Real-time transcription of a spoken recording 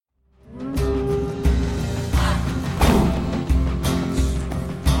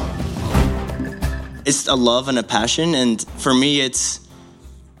it's a love and a passion. And for me, it's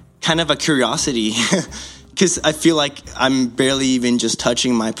kind of a curiosity because I feel like I'm barely even just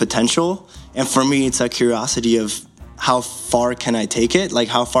touching my potential. And for me, it's a curiosity of how far can I take it? Like,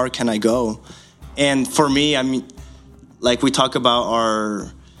 how far can I go? And for me, I mean, like we talk about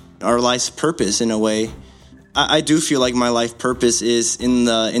our life's purpose in a way. I do feel like my life purpose is in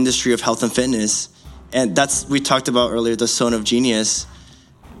the industry of health and fitness. And we talked about earlier, the zone of genius.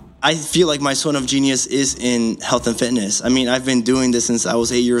 I feel like my zone of genius is in health and fitness. I mean, I've been doing this since I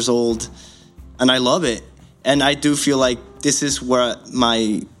was 8 years old, and I love it. And I do feel like this is where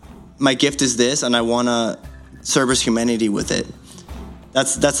my gift is this, and I want to service humanity with it.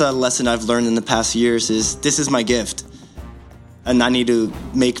 That's a lesson I've learned in the past years is this is my gift, and I need to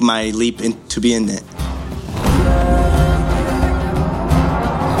make my leap to be in it.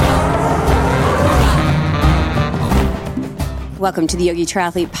 Welcome to the Yogi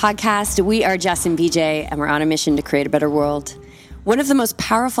Triathlete podcast. We are Jess and BJ, and we're on a mission to create a better world. One of the most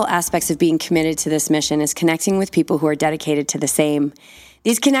powerful aspects of being committed to this mission is connecting with people who are dedicated to the same.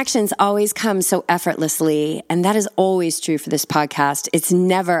 These connections always come so effortlessly, and that is always true for this podcast. It's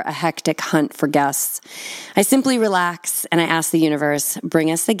never a hectic hunt for guests. I simply relax and I ask the universe, bring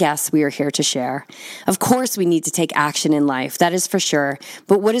us the guests we are here to share. Of course, we need to take action in life, that is for sure.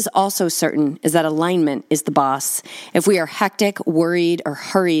 But what is also certain is that alignment is the boss. If we are hectic, worried, or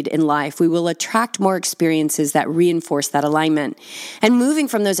hurried in life, we will attract more experiences that reinforce that alignment. And moving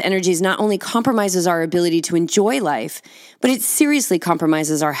from those energies not only compromises our ability to enjoy life, but it seriously compromises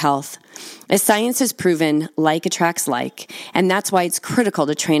our health. As science has proven, like attracts like, and that's why it's critical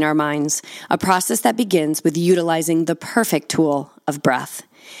to train our minds, a process that begins with utilizing the perfect tool of breath.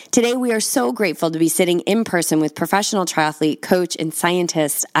 Today, we are so grateful to be sitting in person with professional triathlete, coach, and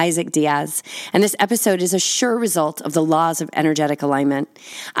scientist Isaac Diaz. And this episode is a sure result of the laws of energetic alignment.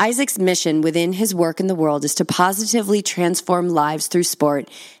 Isaac's mission within his work in the world is to positively transform lives through sport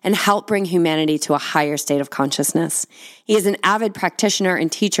and help bring humanity to a higher state of consciousness. He is an avid practitioner and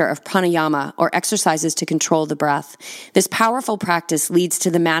teacher of pranayama, or exercises to control the breath. This powerful practice leads to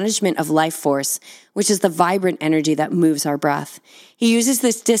the management of life force, which is the vibrant energy that moves our breath. He uses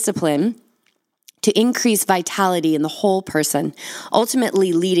this discipline to increase vitality in the whole person,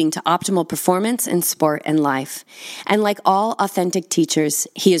 ultimately leading to optimal performance in sport and life. And like all authentic teachers,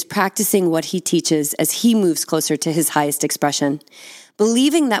 he is practicing what he teaches as he moves closer to his highest expression.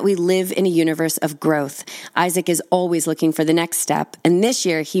 Believing that we live in a universe of growth, Isaac is always looking for the next step, and this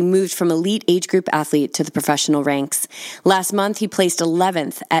year he moved from elite age group athlete to the professional ranks. Last month, he placed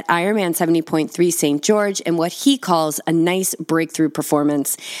 11th at Ironman 70.3 St. George in what he calls a nice breakthrough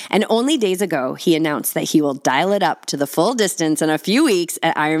performance. And only days ago, he announced that he will dial it up to the full distance in a few weeks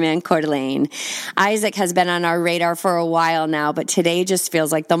at Ironman Couer. Isaac has been on our radar for a while now, but today just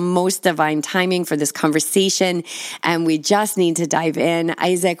feels like the most divine timing for this conversation, and we just need to dive in.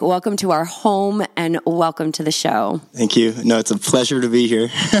 Isaac, welcome to our home and welcome to the show. Thank you. No, it's a pleasure to be here.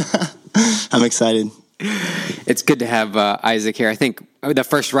 I'm excited. It's good to have Isaac here. I think the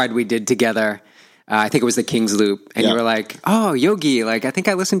first ride we did together, I think it was the King's Loop, and you were like, "Oh, Yogi, like I think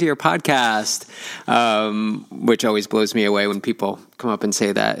I listened to your podcast," which always blows me away when people come up and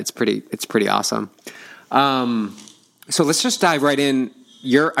say that. It's pretty awesome. So let's just dive right in.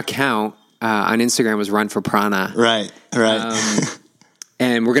 Your account on Instagram was Run for Prana, right.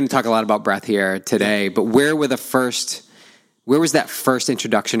 And we're going to talk a lot about breath here today, but where was that first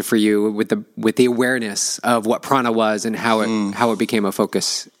introduction for you with the awareness of what prana was and how it became a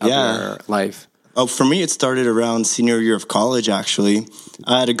focus of your life? Oh, for me, it started around senior year of college, actually.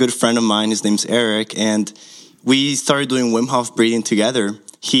 I had a good friend of mine, his name's Eric, and we started doing Wim Hof breathing together.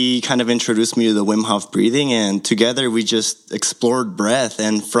 He kind of introduced me to the Wim Hof breathing, and together we just explored breath.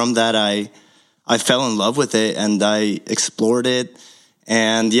 And from that, I fell in love with it, and I explored it.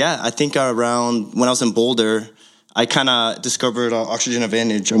 And I think around when I was in Boulder, I kind of discovered Oxygen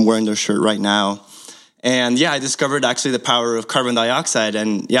Advantage. I'm wearing their shirt right now. And I discovered actually the power of carbon dioxide.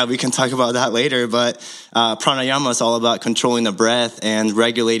 And we can talk about that later. But pranayama is all about controlling the breath and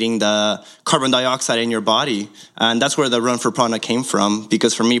regulating the carbon dioxide in your body. And that's where the Run for Prana came from.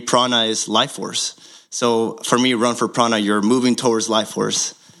 Because for me, prana is life force. So for me, Run for Prana, you're moving towards life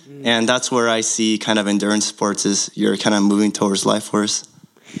force. And that's where I see kind of endurance sports is you're kind of moving towards life force.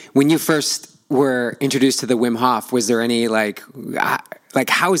 When you first were introduced to the Wim Hof, was there any like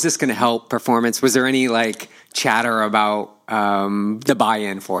how is this going to help performance? Was there any chatter about the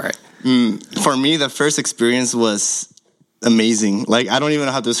buy-in for it? For me, the first experience was amazing. I don't even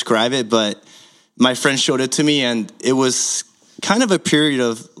know how to describe it, but my friend showed it to me, and it was kind of a period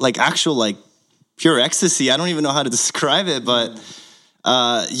of actual pure ecstasy. I don't even know how to describe it, but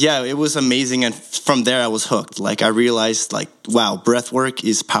Yeah, it was amazing. And from there, I was hooked. Like, I realized, like, wow, breath work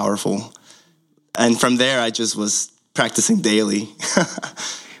is powerful. And from there, I just was practicing daily.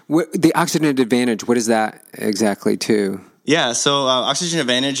 The oxygen advantage, what is that exactly too? Yeah, so oxygen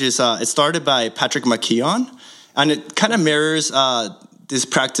advantage is, it started by Patrick McKeown, and it kind of mirrors this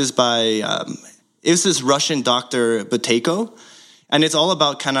practice by, it was this Russian doctor, Buteyko, and it's all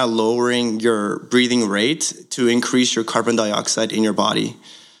about kind of lowering your breathing rate to increase your carbon dioxide in your body.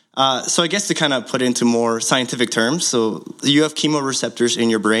 So I guess to kind of put it into more scientific terms, so you have chemoreceptors in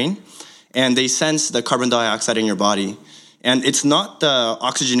your brain, and they sense the carbon dioxide in your body. And it's not the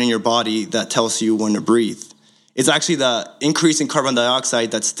oxygen in your body that tells you when to breathe. It's actually the increase in carbon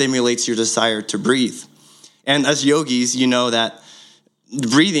dioxide that stimulates your desire to breathe. And as yogis, you know that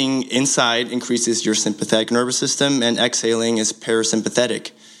breathing inside increases your sympathetic nervous system, and exhaling is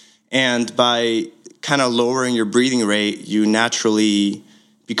parasympathetic. And by kind of lowering your breathing rate, you naturally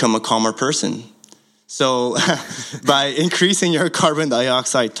become a calmer person. So by increasing your carbon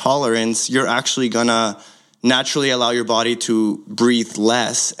dioxide tolerance, you're actually gonna naturally allow your body to breathe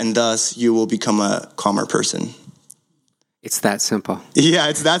less, and thus you will become a calmer person. It's that simple. Yeah,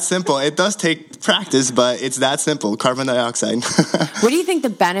 it's that simple. It does take practice, but it's that simple. Carbon dioxide. What do you think the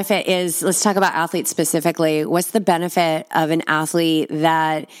benefit is? Let's talk about athletes specifically. What's the benefit of an athlete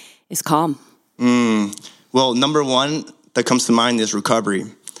that is calm? Well, number one that comes to mind is recovery.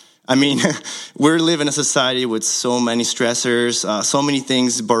 I mean, we're living in a society with so many stressors, so many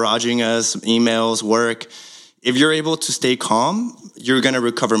things barraging us, emails, work. If you're able to stay calm, you're going to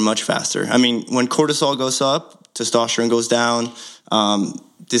recover much faster. I mean, when cortisol goes up, testosterone goes down,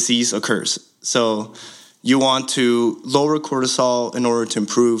 disease occurs. So you want to lower cortisol in order to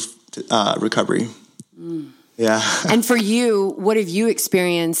improve recovery. Yeah. And for you, what have you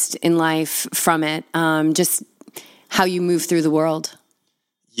experienced in life from it? Just how you move through the world?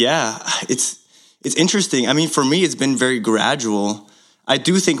 Yeah, it's interesting. I mean, for me, it's been very gradual. I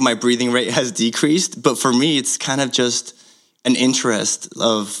do think my breathing rate has decreased, but for me, it's kind of just an interest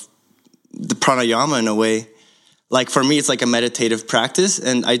of the pranayama in a way. Like, for me, it's like a meditative practice,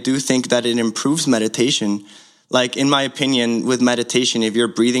 and I do think that it improves meditation. Like, in my opinion, with meditation, if your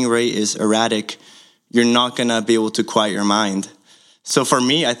breathing rate is erratic, you're not going to be able to quiet your mind. So for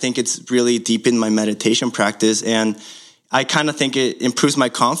me, I think it's really deepened my meditation practice, and I kind of think it improves my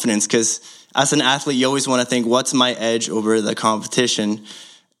confidence, because as an athlete, you always want to think, what's my edge over the competition?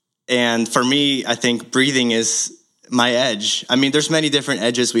 And for me, I think breathing is my edge. I mean, there's many different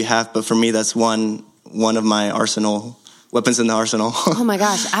edges we have, but for me, that's one of my weapons in the arsenal. Oh my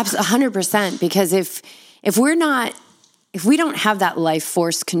gosh, 100%. Because if we don't have that life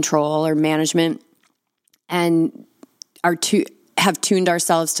force control or management and have tuned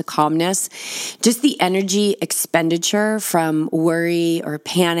ourselves to calmness, just the energy expenditure from worry or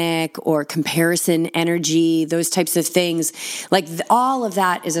panic or comparison energy, those types of things, like all of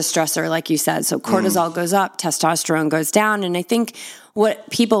that is a stressor, like you said. So cortisol goes up, testosterone goes down. And I think what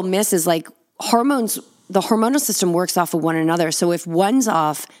people miss is like hormones, the hormonal system works off of one another. So if one's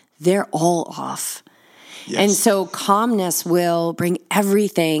off, they're all off. Yes. And so calmness will bring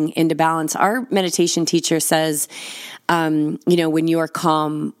everything into balance. Our meditation teacher says, when we're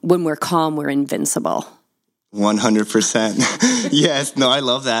calm, we're invincible. 100%. Yes. No, I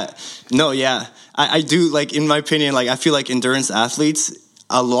love that. No, yeah. I do, like, in my opinion, like, I feel like endurance athletes,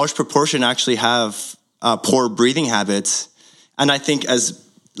 a large proportion actually have poor breathing habits. And I think as,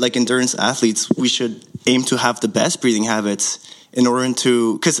 like, endurance athletes, we should aim to have the best breathing habits in order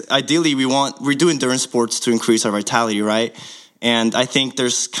to, because ideally we do endurance sports to increase our vitality, right? And I think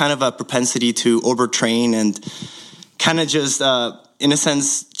there's kind of a propensity to overtrain and kind of just, in a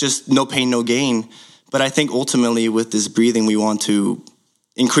sense, just no pain, no gain. But I think ultimately with this breathing, we want to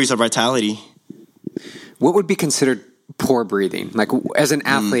increase our vitality. What would be considered poor breathing? Like, as an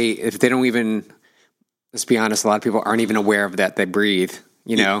athlete, if they don't even, let's be honest, a lot of people aren't even aware of that they breathe.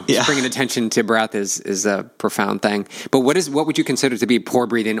 Just bringing attention to breath is a profound thing. But what would you consider to be poor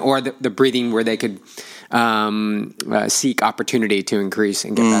breathing, or the breathing where they could seek opportunity to increase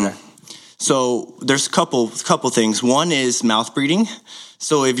and get better? So there's a couple things. One is mouth breathing.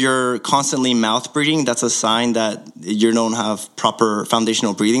 So if you're constantly mouth breathing, that's a sign that you don't have proper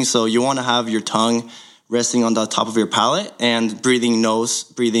foundational breathing. So you want to have your tongue resting on the top of your palate and breathing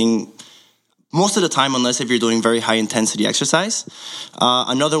most of the time, unless if you're doing very high intensity exercise.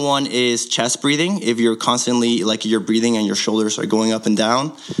 Another one is chest breathing. If you're constantly, like, you're breathing and your shoulders are going up and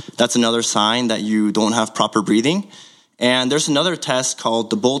down, that's another sign that you don't have proper breathing. And there's another test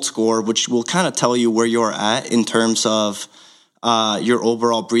called the Bolt score, which will kind of tell you where you're at in terms of your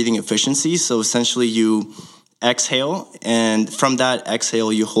overall breathing efficiency. So essentially you exhale. And from that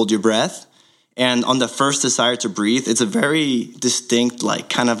exhale, you hold your breath. And on the first desire to breathe, it's a very distinct, like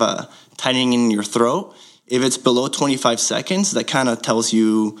kind of a tightening in your throat. If it's below 25 seconds, that kind of tells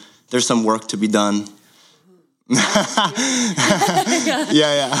you there's some work to be done.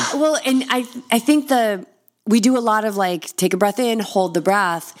 Yeah. Well, and I think we do a lot of like take a breath in, hold the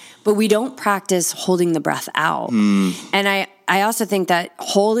breath, but we don't practice holding the breath out. And I also think that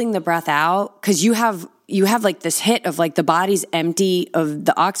holding the breath out, because you have like this hit of like the body's empty of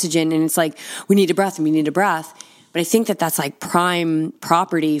the oxygen, and it's like we need a breath and we need a breath. But I think that that's like prime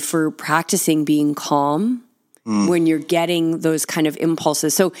property for practicing being calm when you're getting those kind of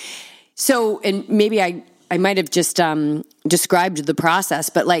impulses. So, and maybe I might have just described the process,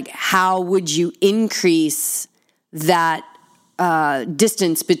 but like, how would you increase that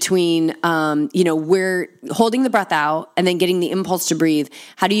distance between, we're holding the breath out and then getting the impulse to breathe?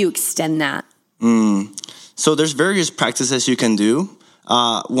 How do you extend that? So there's various practices you can do.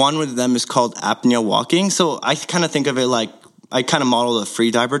 One of them is called apnea walking. So I kind of think of it like, I kind of model the free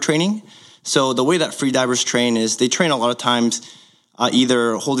diver training. So the way that free divers train is they train a lot of times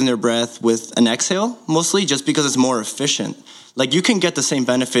either holding their breath with an exhale, mostly just because it's more efficient. Like you can get the same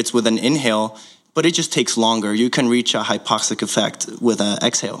benefits with an inhale, but it just takes longer. You can reach a hypoxic effect with an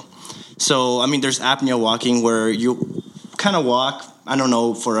exhale. So, I mean, there's apnea walking where you kind of walk, I don't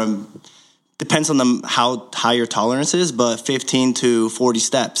know, depends on how high your tolerance is, but 15 to 40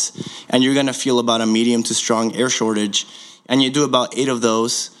 steps. And you're going to feel about a medium to strong air shortage. And you do about 8 of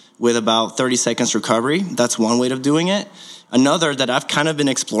those with about 30 seconds recovery. That's one way of doing it. Another that I've kind of been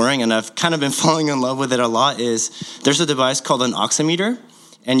exploring and I've kind of been falling in love with it a lot is there's a device called an oximeter,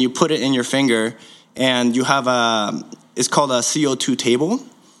 and you put it in your finger, and you have it's called a CO2 table,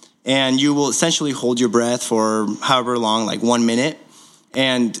 and you will essentially hold your breath for however long, like 1 minute,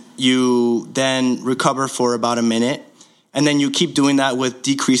 and you then recover for about a minute, and then you keep doing that with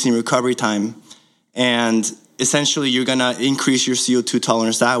decreasing recovery time, and essentially you're going to increase your CO2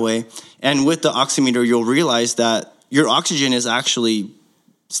 tolerance that way. And with the oximeter, you'll realize that your oxygen is actually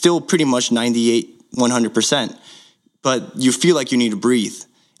still pretty much 100%, but you feel like you need to breathe.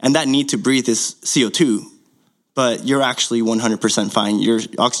 And that need to breathe is CO2, but you're actually 100% fine. Your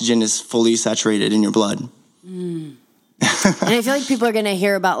oxygen is fully saturated in your blood. And I feel like people are going to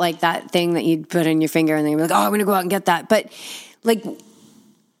hear about like that thing that you put in your finger and they're like, oh, I'm going to go out and get that. But like,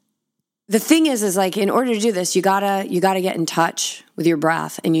 the thing is like, in order to do this, you gotta get in touch with your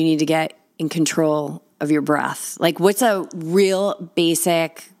breath, and you need to get in control of your breath. Like, what's a real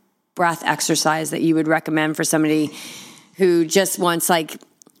basic breath exercise that you would recommend for somebody who just wants, like,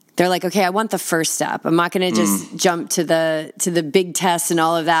 they're like, okay, I want the first step. I'm not going to just jump to the big tests and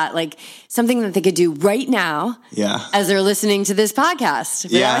all of that. Like something that they could do right now as they're listening to this podcast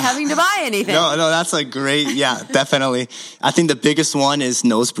without having to buy anything. No, that's a great, definitely. I think the biggest one is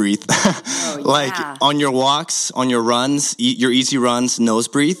nose breathe. Like on your walks, on your runs, your easy runs, nose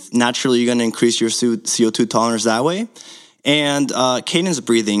breathe. Naturally, you're going to increase your CO2 tolerance that way. And cadence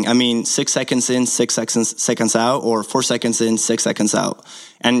breathing, I mean, 6 seconds in, 6 seconds out, or 4 seconds in, 6 seconds out.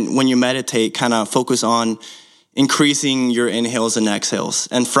 And when you meditate, kind of focus on increasing your inhales and exhales.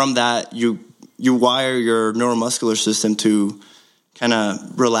 And from that, you wire your neuromuscular system to kind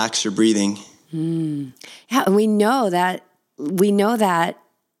of relax your breathing. Yeah, and we know that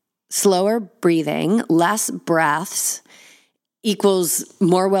slower breathing, less breaths equals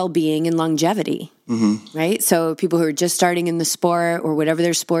more well-being and longevity. Right? So people who are just starting in the sport or whatever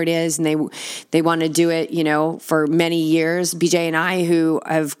their sport is, and they want to do it, for many years. BJ and I, who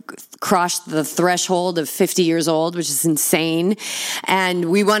have crossed the threshold of 50 years old, which is insane.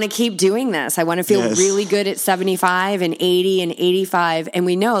 And we want to keep doing this. I want to feel really good at 75 and 80 and 85. And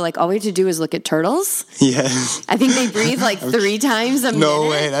we know, like, all we have to do is look at turtles. Yes. I think they breathe like 3 times a minute. No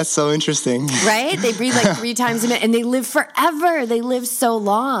way. That's so interesting. Right? They breathe like 3 times a minute, and they live forever. They live so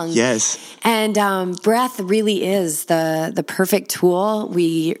long. Yes. And breath really is the perfect tool.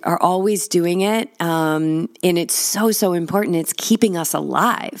 We are always doing it, and it's so important. It's keeping us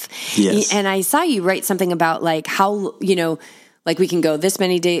alive. Yes. And I saw you write something about like how, like we can go this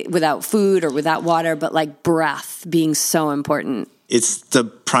many days without food or without water, but like breath being so important. It's the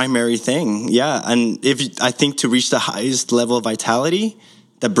primary thing. Yeah. And I think to reach the highest level of vitality,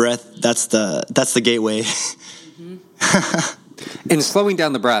 the breath, that's the gateway. In slowing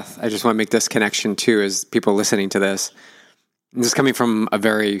down the breath, I just want to make this connection too, as people listening to this. This is coming from a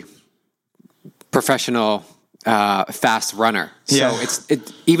very professional fast runner. So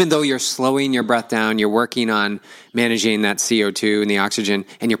even though you're slowing your breath down, you're working on managing that CO2 and the oxygen,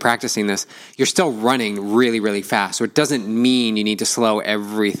 and you're practicing this, you're still running really, really fast. So it doesn't mean you need to slow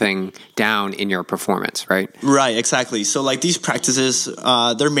everything down in your performance, right? Right, exactly. So like these practices,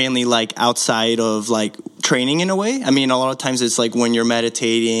 they're mainly like outside of like training in a way. I mean, a lot of times it's like when you're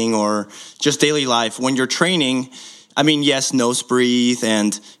meditating or just daily life. When you're training, I mean, yes, nose breathe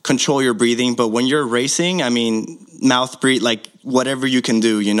and control your breathing. But when you're racing, I mean, mouth breathe, like whatever you can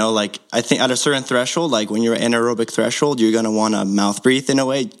do, you know, like I think at a certain threshold, like when you're at anaerobic threshold, you're going to want to mouth breathe in a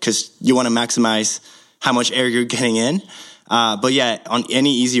way because you want to maximize how much air you're getting in. But yeah, on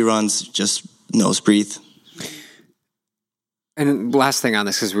any easy runs, just nose breathe. And last thing on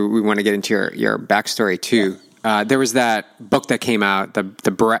this, because we want to get into your backstory too. Yeah. There was that book that came out, the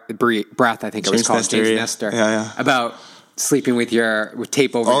breath, I think it was called, James Nestor, about sleeping with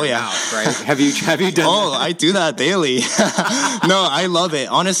tape over your mouth, right? Have you done that? I do that daily. No, I love it.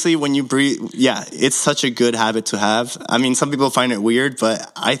 Honestly, when you breathe, it's such a good habit to have. I mean, some people find it weird,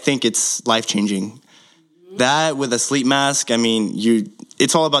 but I think it's life-changing. That with a sleep mask, I mean,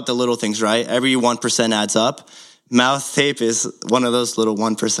 it's all about the little things, right? Every 1% adds up. Mouth tape is one of those little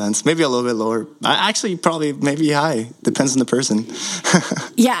 1%, maybe a little bit lower. Actually, probably maybe high. Depends on the person.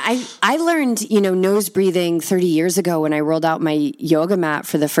 I learned, nose breathing 30 years ago when I rolled out my yoga mat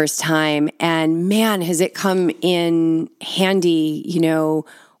for the first time. And man, has it come in handy,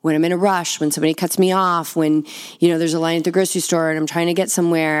 when I'm in a rush, when somebody cuts me off, when, there's a line at the grocery store and I'm trying to get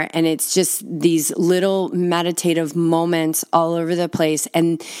somewhere. And it's just these little meditative moments all over the place.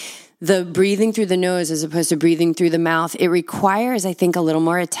 And the breathing through the nose as opposed to breathing through the mouth, it requires, I think, a little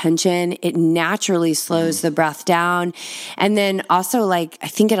more attention. It naturally slows the breath down. And then also, I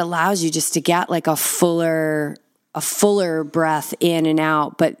think it allows you just to get a fuller breath in and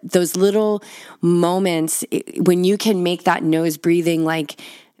out. But those little moments, when you can make that nose breathing like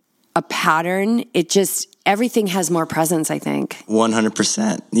a pattern, everything has more presence, I think.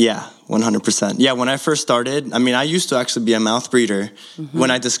 100%. Yeah, 100%. Yeah, when I first started, I mean, I used to actually be a mouth breather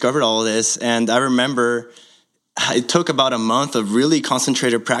when I discovered all of this. And I remember it took about a month of really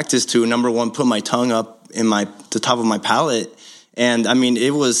concentrated practice to, number one, put my tongue up in the top of my palate. And I mean,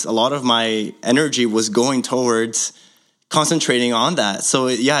 it was a lot of my energy was going towards concentrating on that. So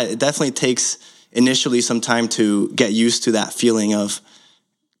it definitely takes initially some time to get used to that feeling of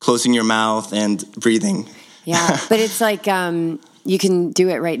closing your mouth and breathing. Yeah, but it's like you can do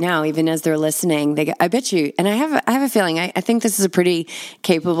it right now, even as they're listening. I bet you, and I have a feeling. I think this is a pretty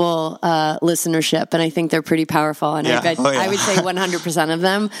capable listenership, and I think they're pretty powerful. And I bet I would say 100% of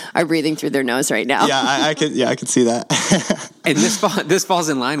them are breathing through their nose right now. Yeah, I could see that. And this falls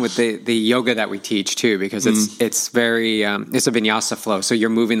in line with the yoga that we teach too, because it's very it's a vinyasa flow. So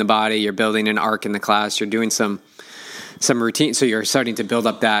you're moving the body, you're building an arc in the class, you're doing some routine, so you're starting to build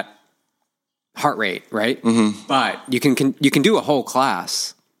up that heart rate, right? Mm-hmm. But you can do a whole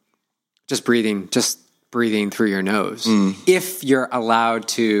class just breathing through your nose if you're allowed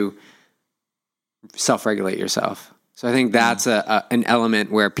to self-regulate yourself. So I think that's an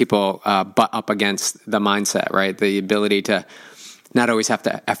element where people butt up against the mindset, right? The ability to not always have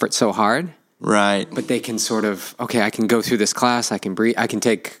to effort so hard. Right. But they can sort of, I can go through this class, I can breathe, I can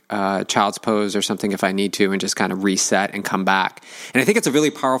take child's pose or something if I need to and just kind of reset and come back. And I think it's a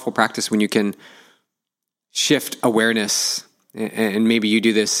really powerful practice when you can shift awareness, and maybe you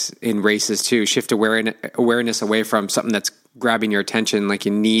do this in races too, shift awareness away from something that's grabbing your attention like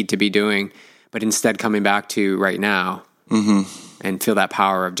you need to be doing, but instead coming back to right now and feel that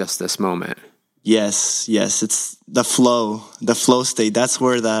power of just this moment. Yes, it's the flow state. That's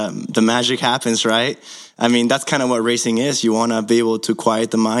where the magic happens, right? I mean, that's kind of what racing is. You want to be able to quiet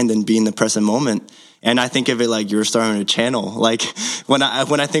the mind and be in the present moment. And I think of it like you're starting to channel. Like when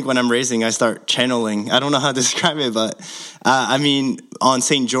I'm racing, I start channeling. I don't know how to describe it, but I mean, on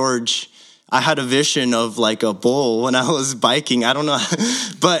St. George, I had a vision of like a bull when I was biking. I don't know,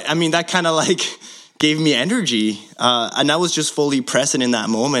 but I mean, that kind of gave me energy. And I was just fully present in that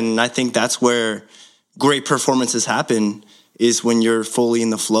moment. And I think that's where great performances happen, is when you're fully in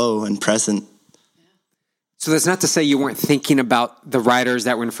the flow and present. So that's not to say you weren't thinking about the riders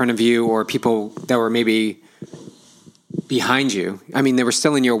that were in front of you or people that were maybe behind you. I mean, they were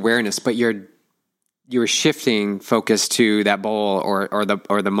still in your awareness, but you were shifting focus to that bowl or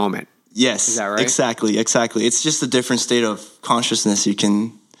the moment. Yes, is that right? Exactly. It's just a different state of consciousness.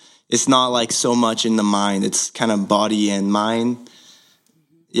 It's not like so much in the mind. It's kind of body and mind.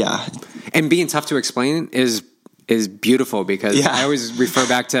 Yeah. And being tough to explain is beautiful, because I always refer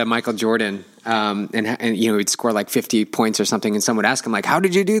back to Michael Jordan, and he'd score like 50 points or something, and someone would ask him, like, how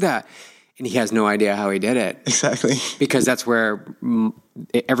did you do that? And he has no idea how he did it. Exactly. Because that's where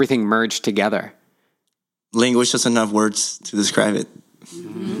everything merged together. Language doesn't have words to describe it.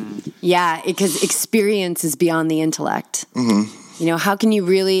 Yeah, because experience is beyond the intellect. You know, how can you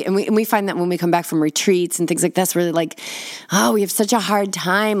really, and we find that when we come back from retreats and things like this, we're like, oh, we have such a hard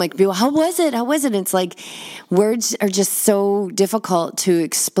time. Like, people, how was it? How was it? And it's like, words are just so difficult to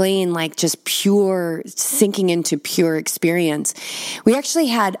explain, like just pure, sinking into pure experience. We actually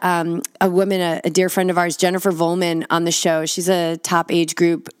had a woman, a dear friend of ours, Jennifer Volman, on the show. She's a top age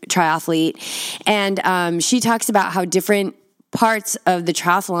group triathlete. And she talks about how different parts of the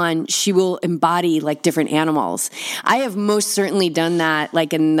triathlon, she will embody like different animals. I have most certainly done that,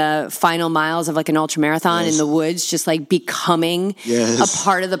 like in the final miles of like an ultra marathon in the woods, just like becoming a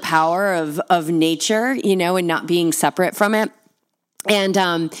part of the power of nature, you know, and not being separate from it. And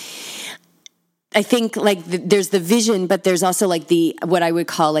I think like there's the vision, but there's also like what I would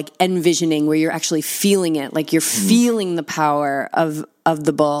call like envisioning, where you're actually feeling it, like you're feeling the power of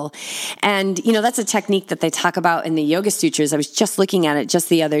the bull. And, you know, that's a technique that they talk about in the Yoga Sutras. I was just looking at it just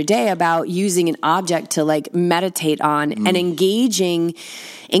the other day about using an object to like meditate on and engaging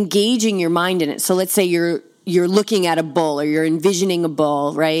your mind in it. So let's say you're looking at a bull or you're envisioning a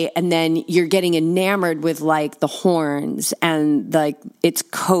bull, right? And then you're getting enamored with like the horns and like its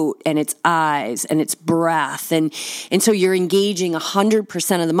coat and its eyes and its breath. And so you're engaging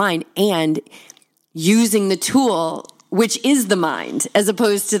 100% of the mind and using the tool, which is the mind, as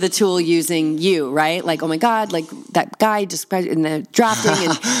opposed to the tool using you, right? Like, oh my God, like that guy described in the drafting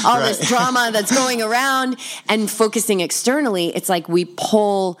and all this drama that's going around, and focusing externally. It's like we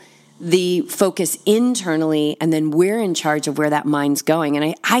pull the focus internally, and then we're in charge of where that mind's going.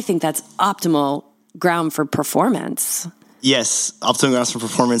 And I think that's optimal ground for performance. Yes, optimal grounds for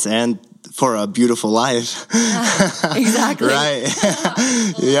performance and for a beautiful life. Exactly. Right.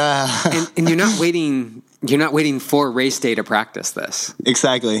 Yeah. And you're not waiting for race day to practice this.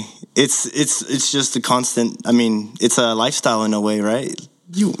 Exactly. It's just a constant, I mean, it's a lifestyle in a way, right?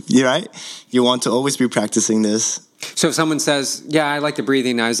 You're right. You want to always be practicing this. So if someone says, yeah, I like the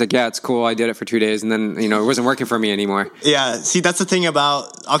breathing, I was like, yeah, it's cool. I did it for 2 days. And then, you know, it wasn't working for me anymore. Yeah. See, that's the thing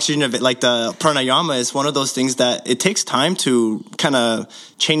about oxygen, like the pranayama is one of those things that it takes time to kind of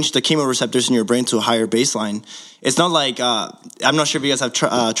change the chemoreceptors in your brain to a higher baseline. It's not like, I'm not sure if you guys have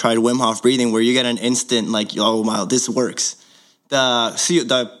tried Wim Hof breathing, where you get an instant like, oh, wow, this works.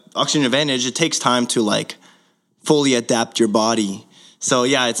 The oxygen advantage, it takes time to like fully adapt your body. So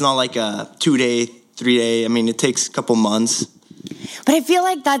yeah, it's not like a 2 day, 3 day. I mean, it takes a couple months. But I feel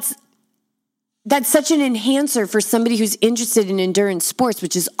like that's such an enhancer for somebody who's interested in endurance sports,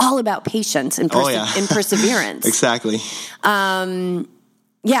 which is all about patience and perseverance. Exactly.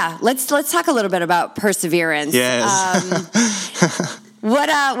 Yeah, let's talk a little bit about perseverance. Yes.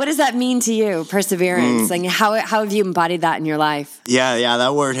 What does that mean to you, perseverance? Like how have you embodied that in your life? Yeah,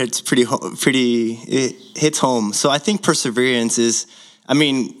 that word hits it hits home. So I think perseverance is, I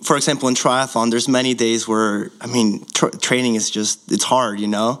mean, for example, in triathlon, there's many days where, I mean, training is just, it's hard, you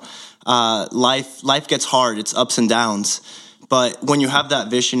know? Life gets hard. It's ups and downs. But when you have that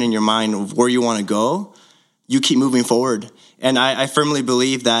vision in your mind of where you want to go, you keep moving forward. And I firmly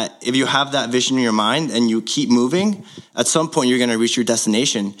believe that if you have that vision in your mind and you keep moving, at some point you're going to reach your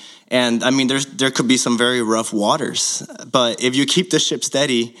destination. And I mean, there could be some very rough waters, but if you keep the ship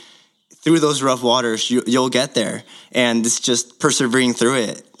steady through those rough waters, you'll get there. And it's just persevering through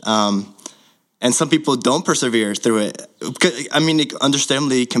it. And some people don't persevere through it. I mean, it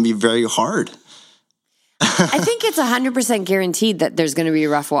understandably can be very hard. I think it's 100% guaranteed that there's going to be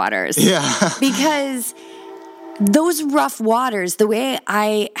rough waters. Yeah. Because those rough waters, the way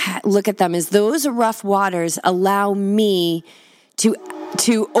I look at them is those rough waters allow me to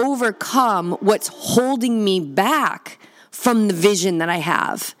overcome what's holding me back from the vision that I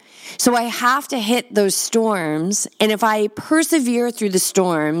have. So I have to hit those storms, and if I persevere through the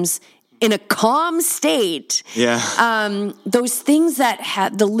storms in a calm state, those things that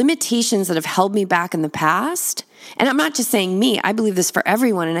have the limitations that have held me back in the past. And I'm not just saying me, I believe this for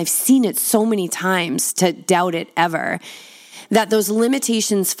everyone, and I've seen it so many times to doubt it ever, that those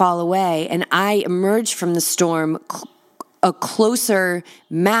limitations fall away and I emerge from the storm a closer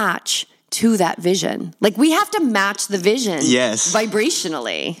match to that vision. Like, we have to match the vision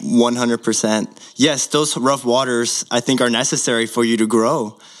vibrationally. 100%. Yes, those rough waters, I think, are necessary for you to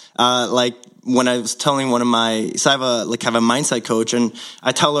grow. Like when I was telling one of my, so I have a mindset coach, and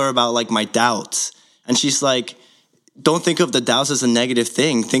I tell her about like my doubts, and she's like, don't think of the doubts as a negative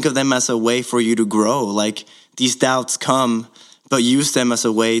thing. Think of them as a way for you to grow. Like, these doubts come, but use them as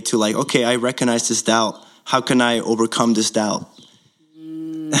a way to like, okay, I recognize this doubt. How can I overcome this doubt?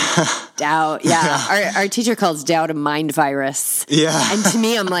 Doubt. Yeah. Our teacher calls doubt a mind virus. Yeah. And to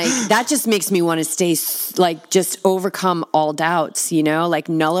me, I'm like, that just makes me want to stay, like, just overcome all doubts, like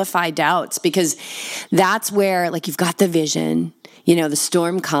nullify doubts, because that's where, like, you've got the vision, the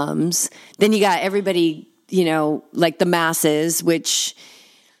storm comes, then you got everybody, like the masses, which,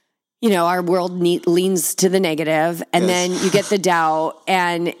 our world leans to the negative, and then you get the doubt,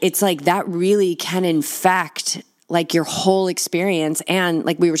 and it's like that really can infect like your whole experience. And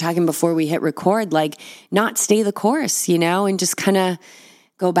like we were talking before we hit record, like not stay the course, and just kind of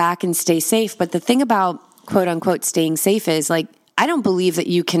go back and stay safe. But the thing about quote unquote staying safe is, like, I don't believe that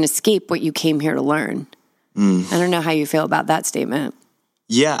you can escape what you came here to learn. I don't know how you feel about that statement.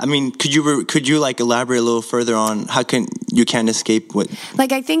 Yeah, I mean, could you like elaborate a little further on how you can't escape what?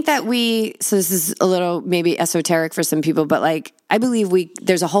 Like, I think that so this is a little maybe esoteric for some people, but like, I believe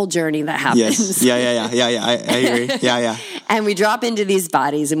there's a whole journey that happens. Yes. Yeah. I agree. Yeah. And we drop into these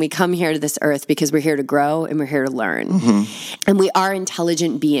bodies and we come here to this earth because we're here to grow and we're here to learn. Mm-hmm. And we are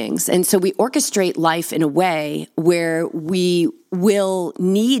intelligent beings. And so we orchestrate life in a way where we will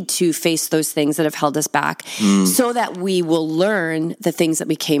need to face those things that have held us back so that we will learn the things that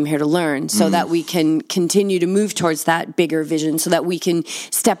we came here to learn, so that we can continue to move towards that bigger vision, so that we can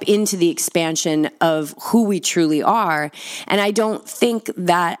step into the expansion of who we truly are. And I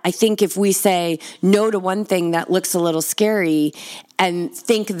think if we say no to one thing that looks a little scary and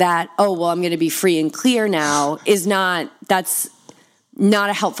think that, oh, well, I'm going to be free and clear now, that's not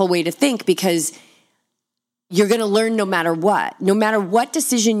a helpful way to think, because you're going to learn no matter what. No matter what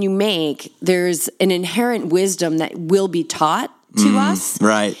decision you make, there's an inherent wisdom that will be taught to us.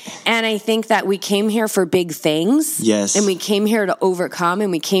 Right. And I think that we came here for big things. Yes. And we came here to overcome,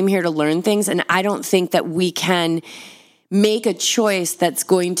 and we came here to learn things. And I don't think that we can make a choice that's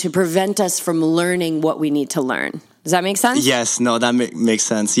going to prevent us from learning what we need to learn. Does that make sense? Yes. No, that makes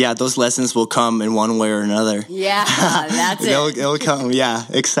sense. Yeah, those lessons will come in one way or another. Yeah, that's it. It'll come. Yeah,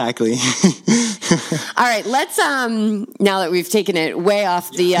 exactly. All right, let's, now that we've taken it way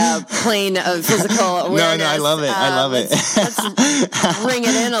off the plane of physical awareness. No, I love it. Let's bring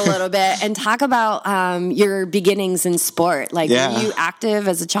it in a little bit and talk about your beginnings in sport. Like, were you active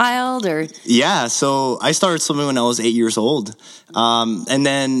as a child, or? Yeah, so I started swimming when I was 8 years old. And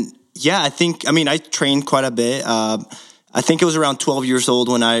then, I trained quite a bit. I think it was around 12 years old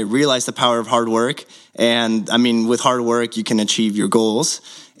when I realized the power of hard work. And with hard work, you can achieve your goals.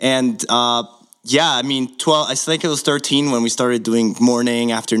 And, 12, I think it was 13 when we started doing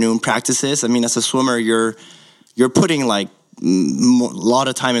morning, afternoon practices. As a swimmer, you're putting like a lot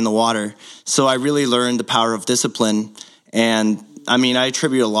of time in the water. So I really learned the power of discipline. And I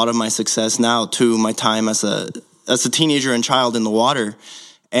attribute a lot of my success now to my time as a teenager and child in the water.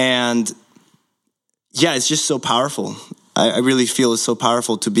 And yeah, it's just so powerful. I really feel it's so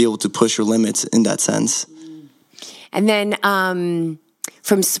powerful to be able to push your limits in that sense. And then,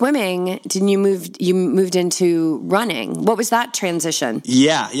 from swimming, you moved into running. What was that transition?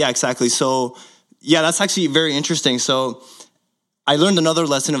 Yeah, exactly. So, that's actually very interesting. So, I learned another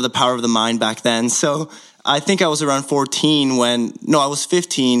lesson of the power of the mind back then. So, I think I was around 14 I was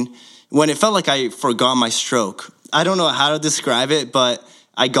 15 when it felt like I forgot my stroke. I don't know how to describe it, but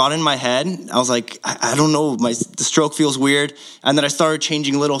I got in my head. I was like, I don't know, the stroke feels weird. And then I started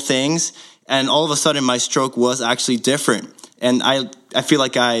changing little things, and all of a sudden my stroke was actually different. And I feel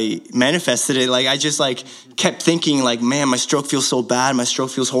like I manifested it. Like, I just kept thinking like, man, my stroke feels so bad. My stroke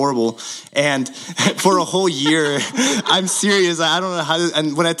feels horrible. And for a whole year, I'm serious. I don't know how to,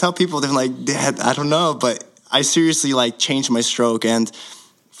 and when I tell people, they're like, Dad, I don't know. But I seriously changed my stroke. And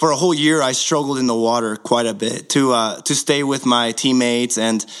for a whole year, I struggled in the water quite a bit to stay with my teammates.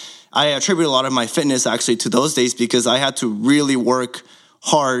 And I attribute a lot of my fitness actually to those days, because I had to really work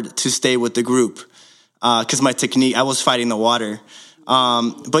hard to stay with the group. Because my technique, I was fighting the water.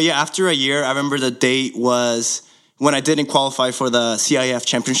 But yeah, after a year, I remember the date was when I didn't qualify for the CIF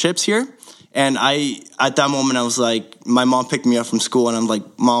championships here. And at that moment, I was like, my mom picked me up from school, and I'm like,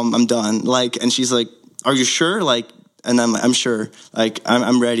 Mom, I'm done. And she's like, are you sure? And I'm sure.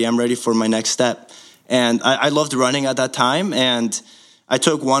 I'm ready. I'm ready for my next step. And I loved running at that time. And I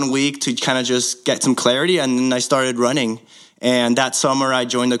took 1 week to kind of just get some clarity, and then I started running. And that summer, I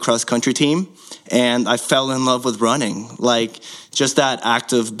joined the cross-country team, and I fell in love with running. Just that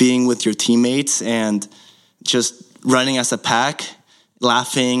act of being with your teammates and just running as a pack,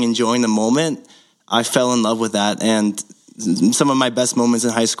 laughing, enjoying the moment. I fell in love with that. And some of my best moments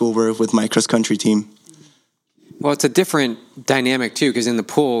in high school were with my cross-country team. Well, it's a different dynamic, too, because in the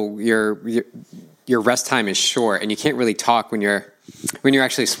pool, your rest time is short, and you can't really talk when you're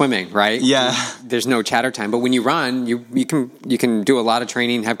actually swimming, right? Yeah. There's no chatter time, but when you run, you can do a lot of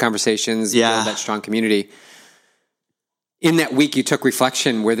training, have conversations, build that strong community. In that week, you took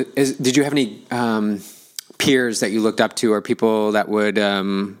reflection. Did you have any peers that you looked up to, or people that would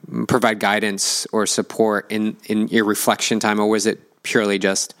provide guidance or support in your reflection time, or was it purely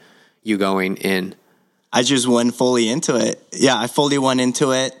just you going in? I just went fully into it. Yeah, I fully went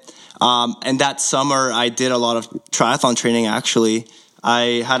into it. And that summer, I did a lot of triathlon training, actually.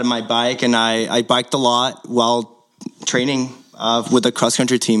 I had my bike, and I biked a lot while training with the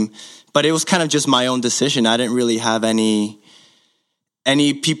cross-country team. But it was kind of just my own decision. I didn't really have any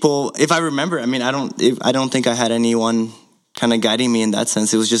people. If I remember, I mean, I don't think I had anyone kind of guiding me in that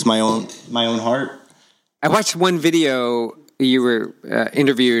sense. It was just my own heart. I watched one video. You were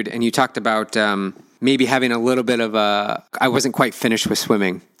interviewed, and you talked about maybe having a little bit of I wasn't quite finished with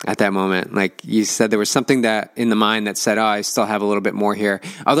swimming at that moment. Like you said, there was something that in the mind that said, "Oh, I still have a little bit more here."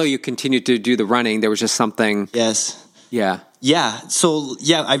 Although you continued to do the running, there was just something. Yes. Yeah. Yeah. So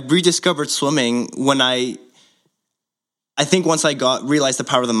I rediscovered swimming when I think once I realized the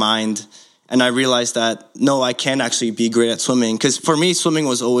power of the mind, and I realized that no, I can actually be great at swimming. Because for me, swimming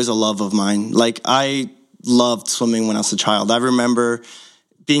was always a love of mine. Like I loved swimming when I was a child. I remember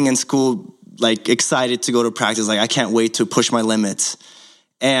being in school, like excited to go to practice. Like I can't wait to push my limits.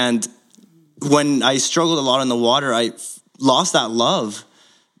 And when I struggled a lot in the water, I lost that love,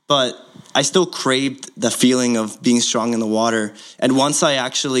 but I still craved the feeling of being strong in the water. And once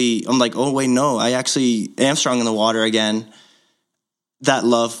I'm like, oh wait, no, I actually am strong in the water again. That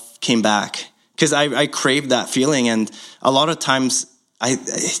love came back because I craved that feeling. And a lot of times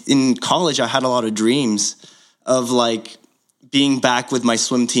in college, I had a lot of dreams of like being back with my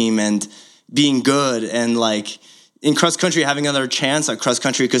swim team and being good, and like in cross country, having another chance at cross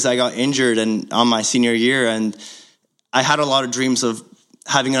country because I got injured and on my senior year. And I had a lot of dreams of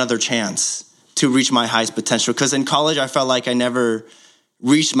having another chance to reach my highest potential. Because in college, I felt like I never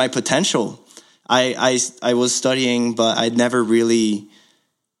reached my potential. I was studying, but I never really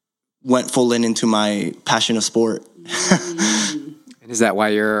went full into my passion of sport. Is that why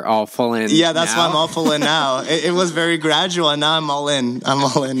you're all full in? Yeah, that's now? why I'm all full in now. It was very gradual, and now I'm all in. I'm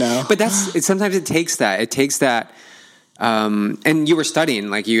all in now. But sometimes it takes that. It takes that. And you were studying,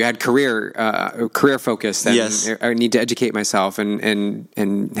 like you had career focus. And yes. I need to educate myself and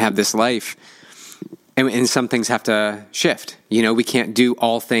have this life. And some things have to shift. You know, we can't do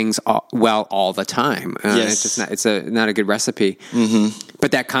all things well all the time. Yes. It's not a good recipe. Mm-hmm.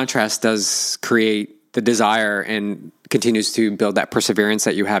 But that contrast does create the desire and continues to build that perseverance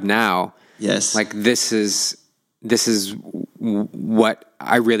that you have now. Yes. Like this is what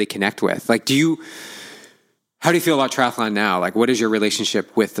I really connect with. Like, how do you feel about triathlon now? Like, what is your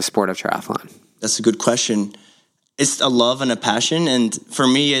relationship with the sport of triathlon? That's a good question. It's a love and a passion. And for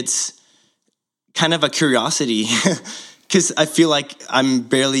me, it's kind of a curiosity because I feel like I'm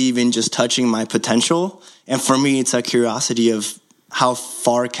barely even just touching my potential. And for me, it's a curiosity of how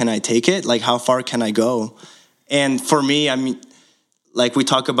far can I take it? Like, how far can I go? And for me, I mean, like we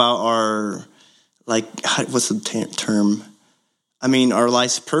talk about our, like, what's the term? I mean, our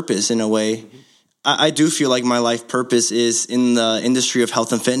life's purpose in a way. I do feel like my life purpose is in the industry of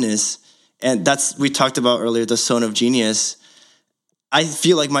health and fitness. And we talked about earlier, the zone of genius. I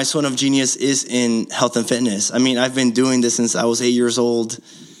feel like my zone of genius is in health and fitness. I mean, I've been doing this since I was 8 years old,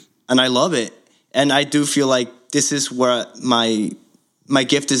 and I love it. And I do feel like this is where my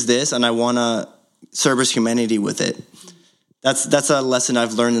gift is this, and I want to service humanity with it. That's a lesson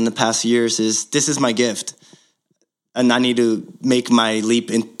I've learned in the past years is this is my gift, and I need to make my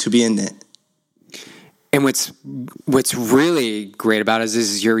leap to be in it. And what's really great about it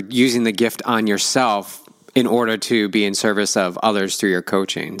is you're using the gift on yourself in order to be in service of others through your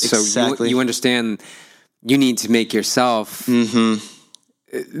coaching. Exactly. So you understand you need to make yourself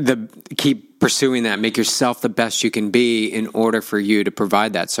keep pursuing that, make yourself the best you can be in order for you to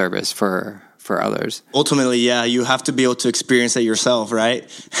provide that service for others. Ultimately, yeah, you have to be able to experience it yourself, right?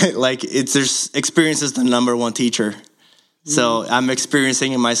 Like experience is the number one teacher. So I'm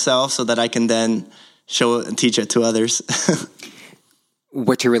experiencing it myself so that I can then show it and teach it to others.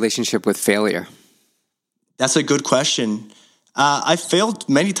 What's your relationship with failure? That's a good question. I failed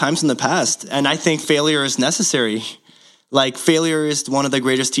many times in the past, and I think failure is necessary. Like, failure is one of the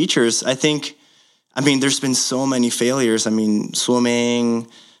greatest teachers. I mean, there's been so many failures. I mean, swimming,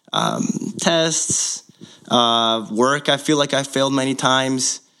 tests, work. I feel like I failed many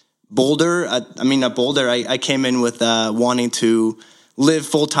times. Boulder, at Boulder, I came in with wanting to live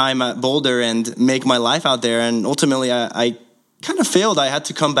full-time at Boulder and make my life out there. And ultimately, I kind of failed. I had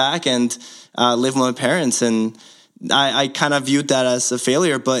to come back and live with my parents. And I kind of viewed that as a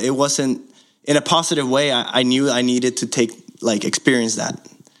failure, but it wasn't in a positive way. I knew I needed to experience that.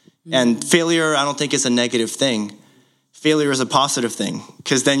 Mm-hmm. And failure, I don't think is a negative thing. Failure is a positive thing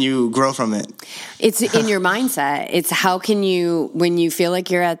because then you grow from it. It's in your mindset. It's how can you, when you feel like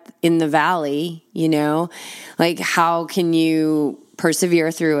you're in the valley, you know, like how can you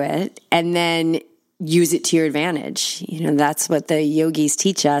persevere through it and then use it to your advantage? You know, that's what the yogis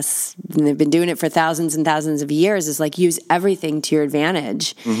teach us. And they've been doing it for thousands and thousands of years, is like use everything to your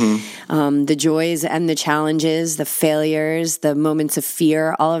advantage. Mm-hmm. The joys and the challenges, the failures, the moments of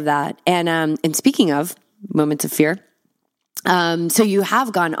fear, all of that. And speaking of moments of fear, so you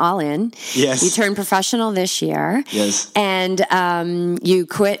have gone all in. Yes. You turned professional this year. Yes. And you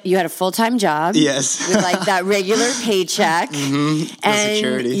quit. You had a full-time job. Yes. With like that regular paycheck. Mm-hmm. And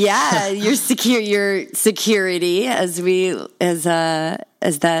security. Yeah, your security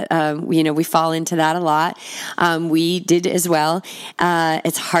we fall into that a lot. We did as well.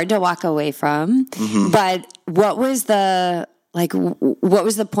 It's hard to walk away from. Mm-hmm. But what was the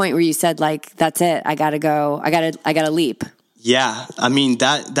point where you said like, that's it, I gotta go, I gotta leap? Yeah, I mean,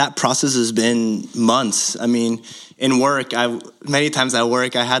 that process has been months. I mean, in work, many times at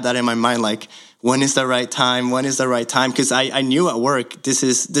work, I had that in my mind, like, when is the right time? When is the right time? Because I knew at work, this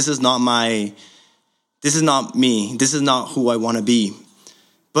is not me. This is not who I want to be.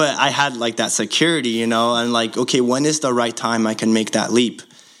 But I had like that security, you know, and like, okay, when is the right time I can make that leap?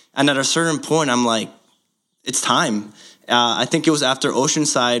 And at a certain point, I'm like, it's time. I think it was after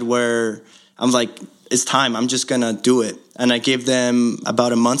Oceanside where I'm like, it's time. I'm just going to do it. And I gave them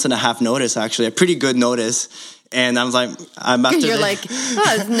about a month and a half notice, actually, a pretty good notice. And I was like, You're like,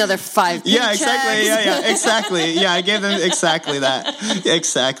 it's another 5 paychecks. Yeah, exactly. Yeah, exactly. Yeah, I gave them exactly that.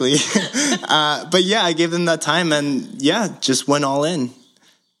 Exactly. But yeah, I gave them that time and yeah, just went all in.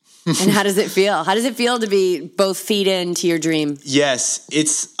 And how does it feel? How does it feel to be both feet into your dream? Yes,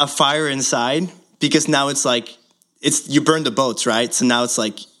 it's a fire inside because now it's like, you burn the boats, right? So now it's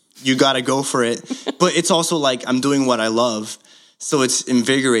like, you got to go for it. But it's also like, I'm doing what I love. So it's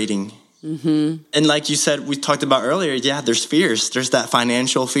invigorating. Mm-hmm. And like you said, we talked about earlier, yeah, there's fears. There's that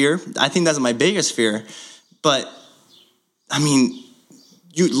financial fear. I think that's my biggest fear. But I mean,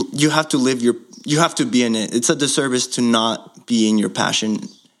 you have to you have to be in it. It's a disservice to not be in your passion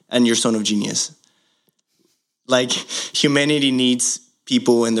and your zone of genius. Like, humanity needs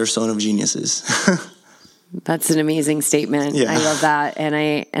people in their zone of geniuses. That's an amazing statement. Yeah. I love that.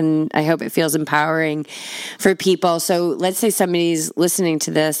 And I hope it feels empowering for people. So let's say somebody's listening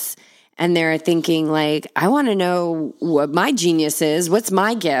to this and they're thinking like, I want to know what my genius is. What's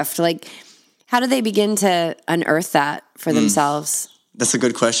my gift? Like, how do they begin to unearth that for themselves? That's a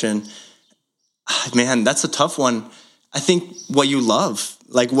good question. Man, that's a tough one. I think what you love,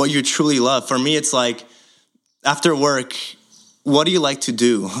 like what you truly love. For me, it's like after work, what do you like to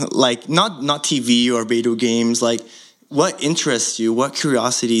do? Like not TV or video games. Like what interests you? What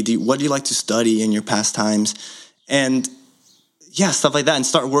curiosity? What do you like to study in your pastimes? And yeah, stuff like that. And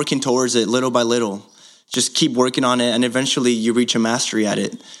start working towards it little by little. Just keep working on it. And eventually you reach a mastery at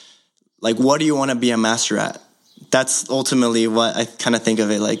it. Like, what do you want to be a master at? That's ultimately what I kind of think of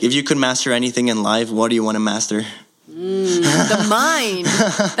it. Like, if you could master anything in life, what do you want to master? The mind.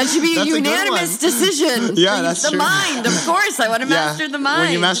 That should be a unanimous decision. Yeah, like, that's the true. mind. Of course, I want to master the mind.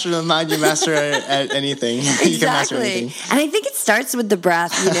 When you master the mind, you master at anything. Exactly. You can master anything. And I think it starts with the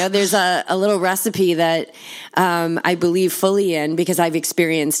breath. You know, there's a little recipe that I believe fully in because I've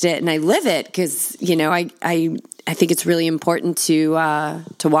experienced it and I live it because, you know, I think it's really important to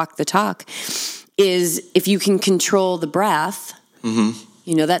walk the talk. Is if you can control the breath, you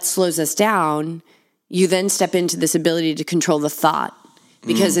know, that slows us down. You then step into this ability to control the thought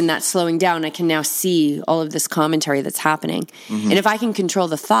because in that slowing down, I can now see all of this commentary that's happening. And if I can control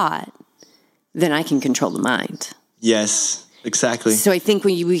the thought, then I can control the mind. Yes, exactly. So I think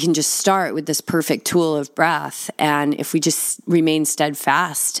we can just start with this perfect tool of breath. And if we just remain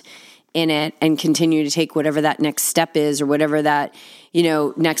steadfast in it and continue to take whatever that next step is or whatever that, you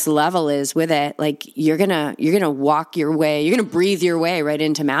know, next level is with it, like you're gonna walk your way, you're gonna breathe your way right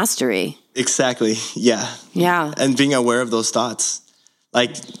into mastery. Exactly. Yeah. Yeah. And being aware of those thoughts.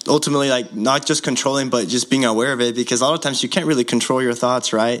 Like ultimately, like not just controlling, but just being aware of it, because a lot of times you can't really control your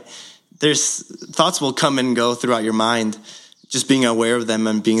thoughts, right? Thoughts will come and go throughout your mind. Just being aware of them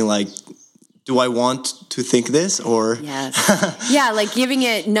and being like, do I want to think this or? Yes. Yeah. Like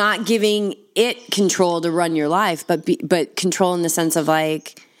not giving it control to run your life, but control in the sense of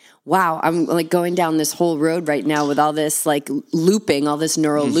like, wow, I'm like going down this whole road right now with all this like looping, all this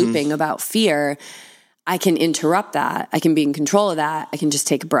neural looping about fear. I can interrupt that. I can be in control of that. I can just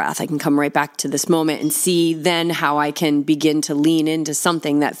take a breath. I can come right back to this moment and see then how I can begin to lean into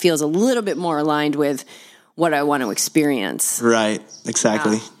something that feels a little bit more aligned with what I want to experience. Right.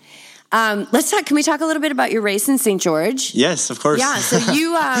 Exactly. Let's talk. Can we talk a little bit about your race in St. George? Yes, of course. Yeah. So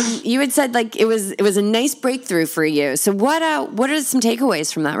you had said like it was a nice breakthrough for you. So what are some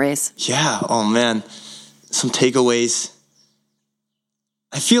takeaways from that race? Yeah. Oh man, some takeaways.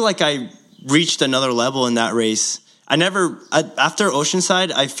 I feel like I reached another level in that race. After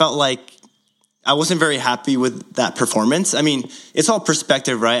Oceanside, I felt like I wasn't very happy with that performance. I mean, it's all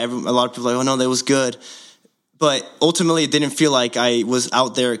perspective, right? A lot of people are like, oh no, that was good. But ultimately, it didn't feel like I was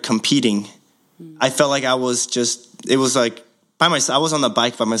out there competing. I felt like it was like by myself. I was on the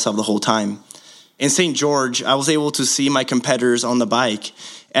bike by myself the whole time. In St. George, I was able to see my competitors on the bike.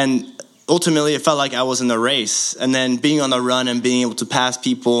 And ultimately, it felt like I was in the race. And then being on the run and being able to pass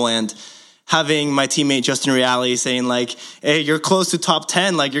people and having my teammate Justin Reale saying like, hey, you're close to top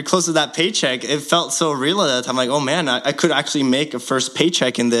 10, like you're close to that paycheck. It felt so real at that time. Like, oh man, I could actually make a first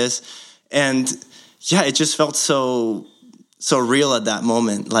paycheck in this. And yeah, it just felt so real at that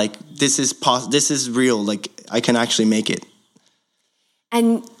moment. Like this is real. Like I can actually make it.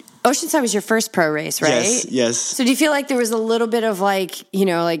 And Oceanside was your first pro race, right? Yes. So do you feel like there was a little bit of like,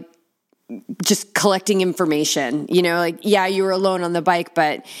 like just collecting information, like, yeah, you were alone on the bike,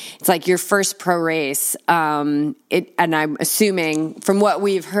 but it's like your first pro race. And I'm assuming from what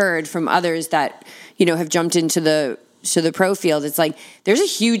we've heard from others that, have jumped into the pro field, it's like there's a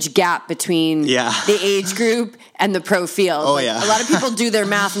huge gap between the age group and the pro field. Oh, like, yeah. A lot of people do their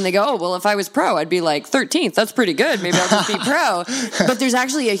math and they go, oh, well, if I was pro, I'd be like 13th. That's pretty good. Maybe I'll just be pro. But there's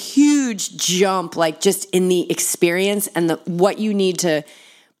actually a huge jump, like just in the experience and what you need to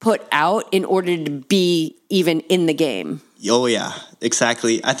put out in order to be even in the game. Oh, yeah,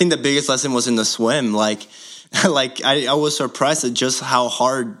 exactly. I think the biggest lesson was in the swim. Like I was surprised at just how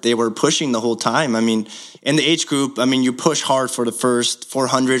hard they were pushing the whole time. I mean, in the age group, you push hard for the first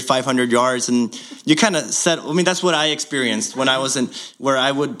 400, 500 yards, and you kind of that's what I experienced when I was where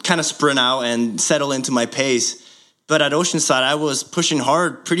I would kind of sprint out and settle into my pace. But at Oceanside, I was pushing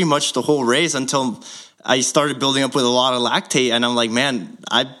hard pretty much the whole race until I started building up with a lot of lactate, and I'm like, man,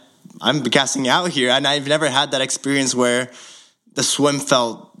 I'm gassing out here, and I've never had that experience where the swim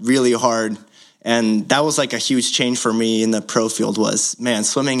felt really hard. And that was like a huge change for me in the pro field was, man,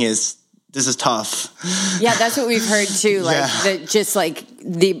 this is tough. Yeah, that's what we've heard too. Like that, just like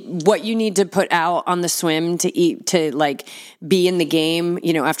what you need to put out on the swim to like be in the game,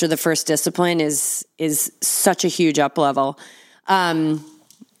 after the first discipline is such a huge up level.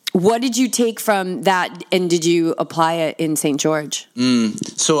 What did you take from that, and did you apply it in St. George?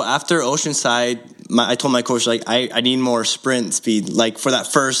 So after Oceanside, I told my coach, like, I need more sprint speed, like for that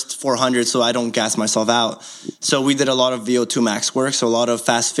first 400 so I don't gas myself out. So we did a lot of VO2 max work, so a lot of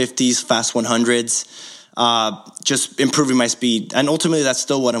fast 50s, fast 100s, just improving my speed. And ultimately, that's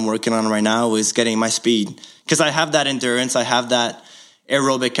still what I'm working on right now is getting my speed. Because I have that endurance, I have that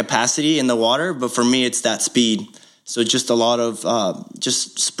aerobic capacity in the water, but for me, it's that speed. So just a lot of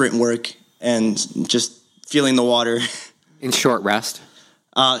just sprint work and just feeling the water. In short rest?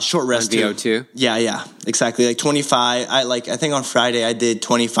 Short rest on VO2? Too. Yeah, exactly. Like 25. I think on Friday I did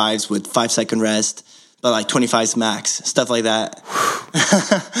 25s with 5-second rest, but like 25s max, stuff like that.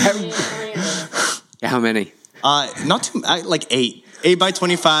 How many? Not too. Like 8. 8 by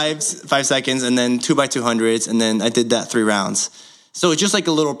 25s, 5 seconds, and then 2 by 200s, and then I did that 3 rounds. So it's just like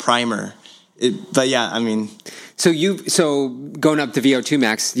a little primer. But yeah, So going up to VO2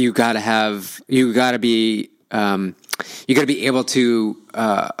 max, you gotta be able to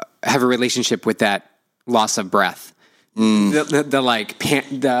have a relationship with that loss of breath. I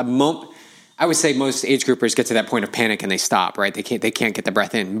would say most age groupers get to that point of panic and they stop, right? They can't get the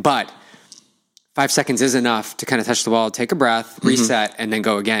breath in, but 5 seconds is enough to kind of touch the wall, take a breath, reset, and then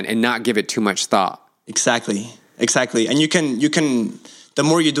go again, and not give it too much thought. Exactly. And you can. The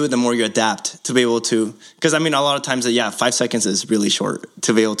more you do it, the more you adapt to be able to. Because a lot of times, 5 seconds is really short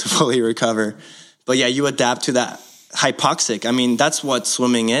to be able to fully recover. But yeah, you adapt to that hypoxic. That's what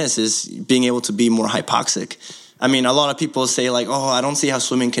swimming is being able to be more hypoxic. A lot of people say like, oh, I don't see how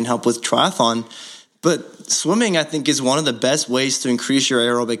swimming can help with triathlon. But swimming, I think, is one of the best ways to increase your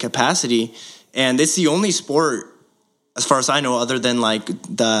aerobic capacity. And it's the only sport, as far as I know, other than like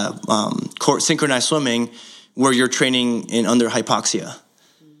the synchronized swimming, where you're training in under hypoxia.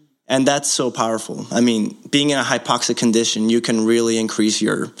 And that's so powerful. Being in a hypoxic condition, you can really increase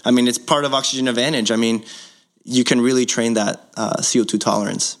it's part of oxygen advantage. You can really train that CO2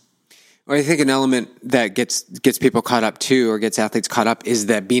 tolerance. Well, I think an element that gets people caught up too, or gets athletes caught up, is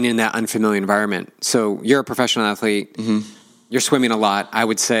that being in that unfamiliar environment. So you're a professional athlete. You're swimming a lot. I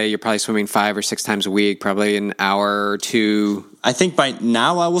would say you're probably swimming 5 or 6 times a week, probably an hour or 2. I think by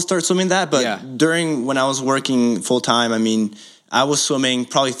now I will start swimming that, but during when I was working full time, I mean, I was swimming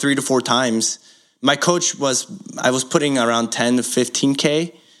probably 3 to 4 times. My coach I was putting around 10 to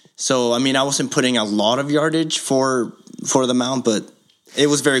 15K. So, I mean, I wasn't putting a lot of yardage for the mount, but it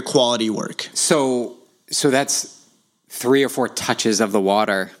was very quality work. So that's 3 or 4 touches of the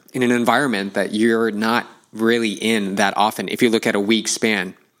water in an environment that you're not really in that often if you look at a week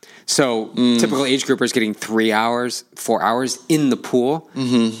span. So typical age groupers getting 3 hours, 4 hours in the pool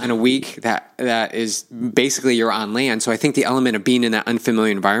in a week, that is basically you're on land. So I think the element of being in that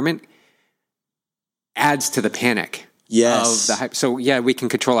unfamiliar environment adds to the panic. Yes. Of the hype. So yeah, we can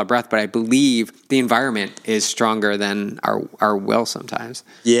control our breath, but I believe the environment is stronger than our will sometimes.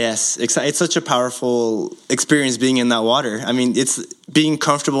 Yes. It's such a powerful experience being in that water. I mean, it's being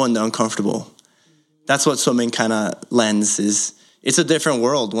comfortable in the uncomfortable. That's what swimming kind of lends is. It's a different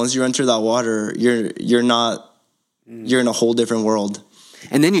world. Once you enter that water, you're in a whole different world.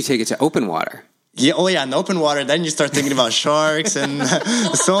 And then you take it to open water. Yeah. Oh yeah. In open water, then you start thinking about sharks and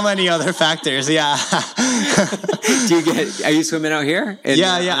so many other factors. Yeah. Are you swimming out here?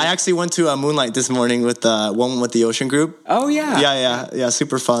 Yeah. I actually went to Moonlight this morning with the ocean group. Oh yeah. Yeah.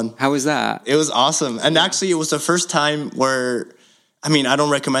 Super fun. How was that? It was awesome. And actually it was the first time where, I mean, I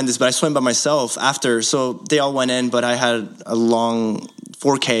don't recommend this, but I swam by myself after. So they all went in, but I had a long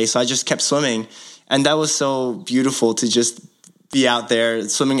 4K. So I just kept swimming. And that was so beautiful to just be out there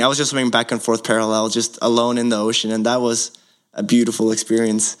swimming. I was just swimming back and forth parallel, just alone in the ocean. And that was a beautiful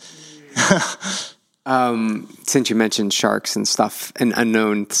experience. Since you mentioned sharks and stuff and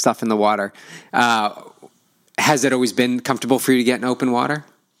unknown stuff in the water, has it always been comfortable for you to get in open water?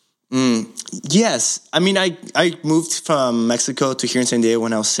 Yes. I mean, I moved from Mexico to here in San Diego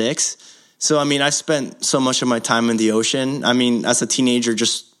when I was 6. So, I mean, I spent so much of my time in the ocean. I mean, as a teenager,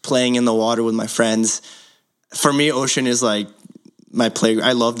 just playing in the water with my friends. For me, ocean is like my playground.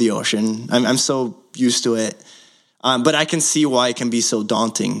 I love the ocean. I'm so used to it. But I can see why it can be so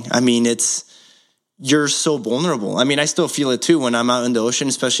daunting. I mean, you're so vulnerable. I mean, I still feel it too when I'm out in the ocean,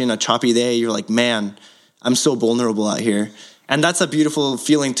 especially in a choppy day. You're like, man, I'm so vulnerable out here. And that's a beautiful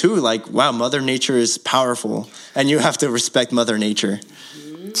feeling too. Like, wow, Mother Nature is powerful and you have to respect Mother Nature.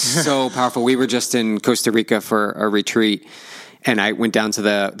 So powerful. We were just in Costa Rica for a retreat and I went down to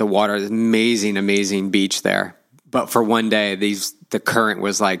the water, amazing beach there. But for one day, the current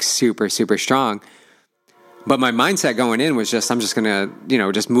was like super, super strong. But my mindset going in was just, I'm just going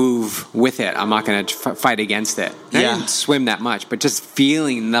to, just move with it. I'm not going to fight against it. I didn't swim that much, but just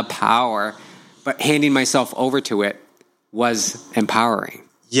feeling the power, but handing myself over to it was empowering.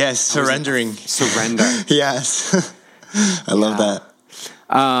 Yes, surrendering. Surrender. Yes. I love that.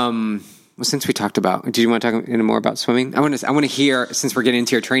 Well, since we talked about, do you want to talk any more about swimming? I want to hear, since we're getting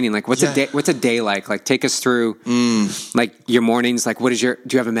into your training, like what's a day like? Like take us through like your mornings, like do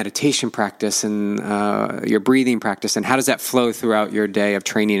you have a meditation practice and your breathing practice, and how does that flow throughout your day of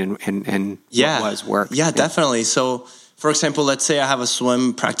training and what was work? Yeah, definitely. So for example, let's say I have a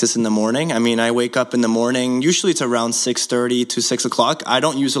swim practice in the morning. I mean, I wake up in the morning, usually it's around 6:30 to 6 o'clock. I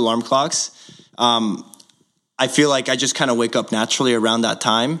don't use alarm clocks. I feel like I just kind of wake up naturally around that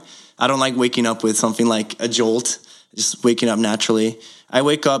time. I don't like waking up with something like a jolt, just waking up naturally. I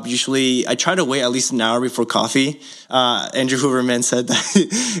wake up usually, I try to wait at least an hour before coffee. Andrew Huberman said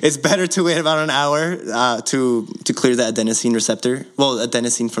that it's better to wait about an hour to clear the adenosine receptor,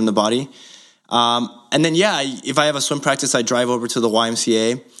 adenosine from the body. And then, if I have a swim practice, I drive over to the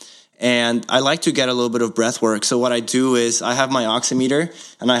YMCA and I like to get a little bit of breath work. So what I do is I have my oximeter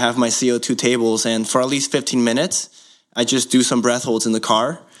and I have my CO2 tables. And for at least 15 minutes, I just do some breath holds in the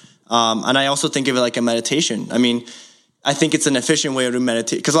car. And I also think of it like a meditation. I mean, I think it's an efficient way to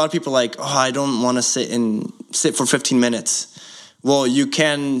meditate because a lot of people are like, I don't want to sit for 15 minutes. Well, you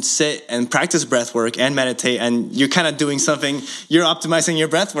can sit and practice breath work and meditate, and you're kind of doing something, you're optimizing your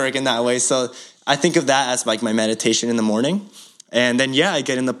breath work in that way. So I think of that as like my meditation in the morning. And then, I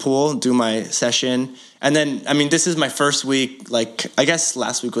get in the pool, do my session. And then, I mean, this is my first week. Like, I guess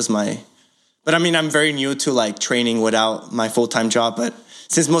last week was but I mean, I'm very new to like training without my full-time job. But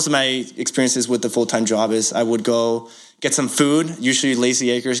since most of my experiences with the full-time job is I would go get some food, usually Lazy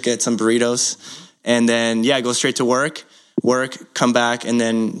Acres, get some burritos. And then, go straight to work, come back, and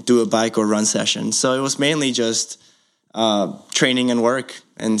then do a bike or run session. So it was mainly just training and work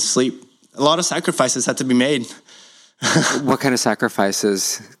and sleep. A lot of sacrifices had to be made. What kind of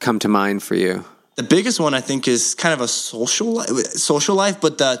sacrifices come to mind for you? The biggest one, I think, is kind of a social life,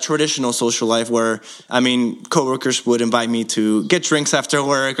 but the traditional social life where, I mean, coworkers would invite me to get drinks after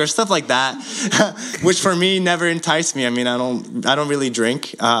work or stuff like that, which for me never enticed me. I mean, I don't really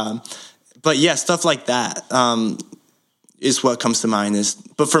drink. But yeah, stuff like that is what comes to mind.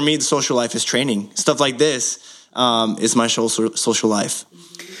 But for me, the social life is training. Stuff like this is my social life.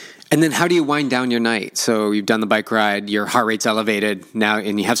 And then how do you wind down your night? So you've done the bike ride, your heart rate's elevated now,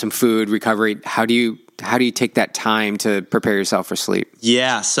 and you have some food, recovery. How do you take that time to prepare yourself for sleep?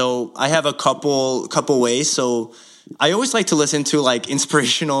 Yeah, so I have a couple ways. So I always like to listen to like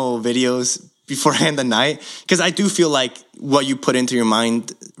inspirational videos beforehand the night, because I do feel like what you put into your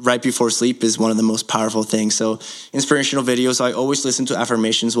mind right before sleep is one of the most powerful things. So inspirational videos, I always listen to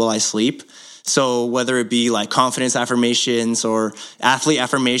affirmations while I sleep. So whether it be like confidence affirmations or athlete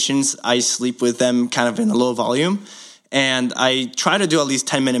affirmations, I sleep with them kind of in a low volume. And I try to do at least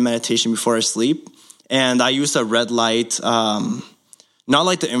 10-minute meditation before I sleep. And I use a red light, not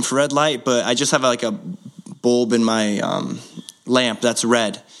like the infrared light, but I just have like a bulb in my lamp that's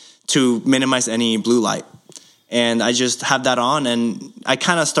red to minimize any blue light. And I just have that on, and I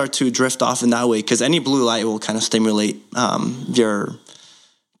kind of start to drift off in that way, because any blue light will kind of stimulate your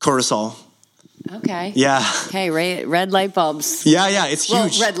cortisol. Okay. Yeah. Okay, red light bulbs. Yeah, it's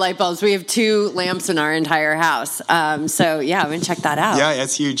huge. Well, red light bulbs. We have 2 lamps in our entire house. So yeah, I'm gonna check that out. Yeah,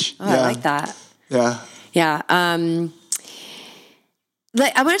 it's huge. Oh, yeah. I like that. Yeah. Yeah. I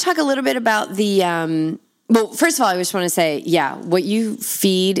want to talk a little bit about the. Well, first of all, I just want to say, what you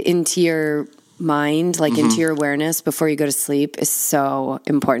feed into your mind, like into your awareness before you go to sleep, is so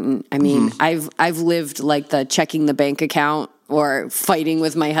important. I mean, I've lived like the checking the bank account or fighting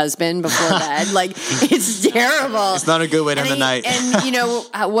with my husband before bed. Like, it's terrible. It's not a good way to end the night. And, you know,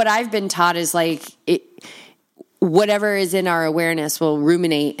 what I've been taught is like, whatever is in our awareness will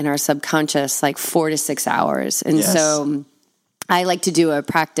ruminate in our subconscious like 4 to 6 hours. And so I like to do a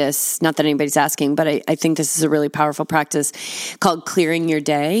practice, not that anybody's asking, but I think this is a really powerful practice called clearing your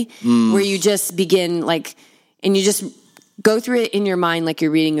day, where you just begin and you just go through it in your mind like you're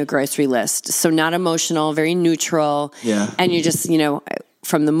reading a grocery list. So not emotional, very neutral. Yeah. And you just,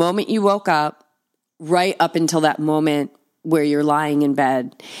 from the moment you woke up right up until that moment where you're lying in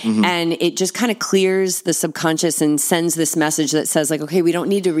bed. And it just kind of clears the subconscious and sends this message that says like, okay, we don't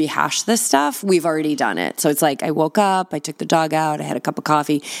need to rehash this stuff. We've already done it. So it's like, I woke up, I took the dog out, I had a cup of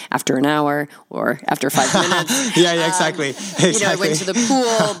coffee after an hour or after 5 minutes. Yeah, exactly. I went to the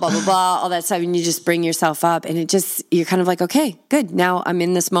pool, blah, blah, blah, all that stuff. And you just bring yourself up, and you're kind of like, okay, good. Now I'm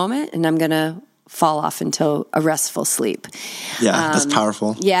in this moment, and I'm going to fall off into a restful sleep. Yeah, that's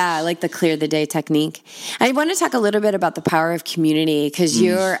powerful. Yeah, I like the clear the day technique. I want to talk a little bit about the power of community, because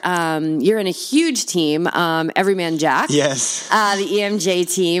you're in a huge team, Everyman Jack. Yes. The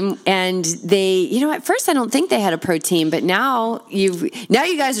EMJ team, and they, at first I don't think they had a pro team, but now you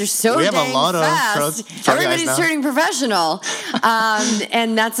guys are so we have dang a lot fast. Of pro Everybody's guys now. turning professional,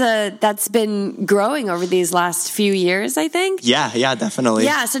 and that's been growing over these last few years, I think. Yeah, definitely.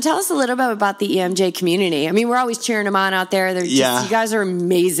 Yeah, so tell us a little bit about the EMJ community. I mean, we're always cheering them on out there. You guys are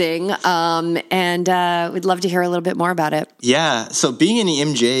amazing, and we'd love to hear a little bit more about it. Yeah, so being in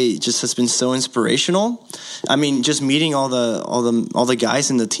EMJ just has been so inspirational. I mean, just meeting all the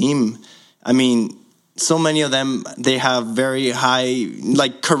guys in the team. I mean, so many of them, they have very high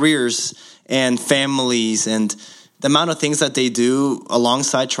careers and families, and the amount of things that they do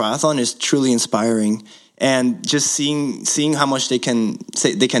alongside triathlon is truly inspiring. And just seeing how much they can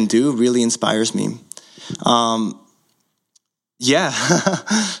do really inspires me. Yeah.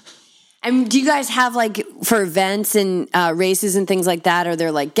 And do you guys have for events and races and things like that? Are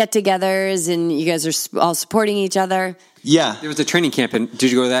there get-togethers and you guys are all supporting each other? Yeah. There was a training camp. Did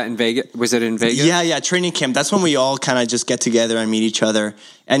you go to that in Vegas? Was it in Vegas? Yeah, training camp. That's when we all kind of just get together and meet each other.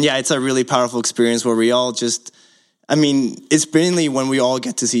 And yeah, it's a really powerful experience where we all just, it's mainly when we all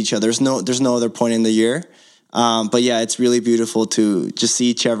get to see each other. There's no other point in the year. But yeah, it's really beautiful to just see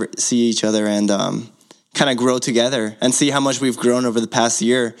each other and kind of grow together and see how much we've grown over the past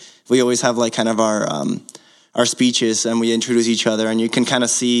year. We always have kind of our speeches, and we introduce each other, and you can kind of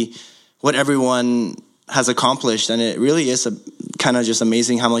see what everyone has accomplished. And it really is kind of just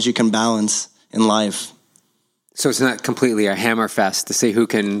amazing how much you can balance in life. So it's not completely a hammer fest to see who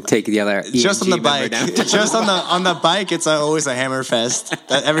can take the other. Just on the bike. Just on the bike, it's always a hammer fest.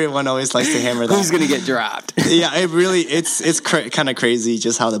 Everyone always likes to hammer that. Who's going to get dropped? Yeah, it's kind of crazy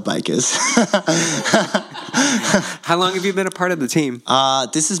just how the bike is. How long have you been a part of the team?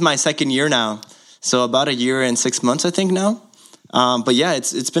 This is my second year now, so about a year and 6 months, I think now. But yeah,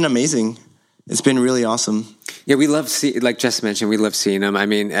 it's been amazing. It's been really awesome. Yeah, we love like Jess mentioned, we love seeing them. I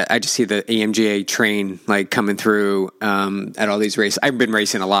mean, I just see the AMGA train like coming through at all these races. I've been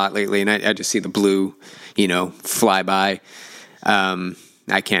racing a lot lately, and I just see the blue, fly by.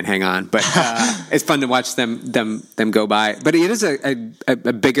 I can't hang on, but it's fun to watch them go by. But it is a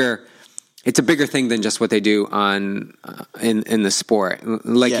bigger. It's a bigger thing than just what they do on in the sport.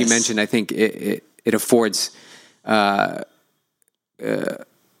 Like you mentioned, I think it affords high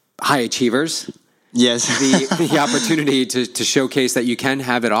achievers. Yes, the opportunity to showcase that you can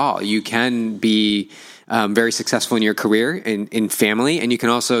have it all. You can be very successful in your career, in family, and you can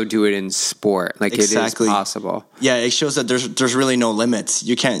also do it in sport. Like exactly. It is possible. Yeah, it shows that there's really no limits.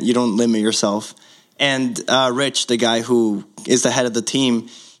 You don't limit yourself. And Rich, the guy who is the head of the team,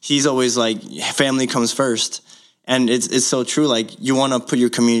 he's always like, family comes first. And it's so true. Like, you want to put your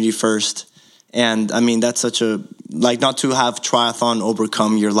community first. And I mean, that's such a, like, not to have triathlon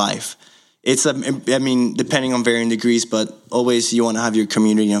overcome your life. It's, depending on varying degrees, but always you want to have your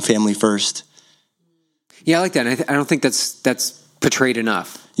community and family first. Yeah, I like that. And I don't think that's portrayed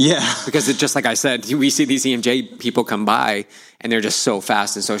enough. Yeah. Because it's just like I said, we see these EMJ people come by and they're just so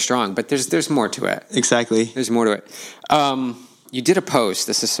fast and so strong, but there's more to it. Exactly. There's more to it. You did a post.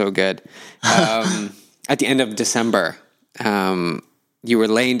 This is so good. At the end of December, you were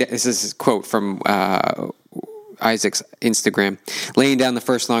this is a quote from Isaac's Instagram, laying down the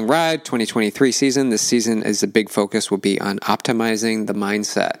first long ride, 2023 season. This season is a big focus will be on optimizing the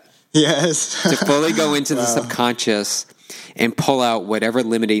mindset. Yes. To fully go into the subconscious and pull out whatever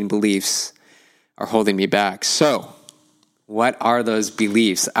limiting beliefs are holding me back. So what are those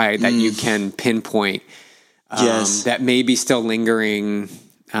beliefs that you can pinpoint that may be still lingering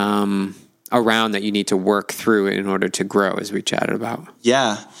around that you need to work through in order to grow, as we chatted about?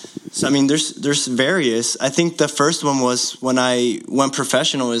 Yeah. So, I mean, there's various. I think the first one was when I went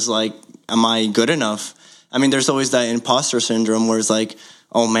professional is like, am I good enough? I mean, there's always that imposter syndrome where it's like,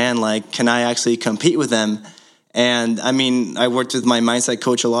 oh man, like, can I actually compete with them? And I mean, I worked with my mindset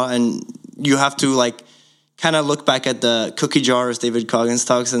coach a lot, and you have to like kind of look back at the cookie jar, as David Coggins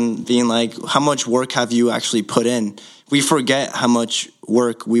talks, and being like, how much work have you actually put in? We forget how much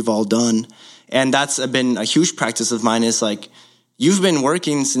work we've all done. And that's been a huge practice of mine, is like, you've been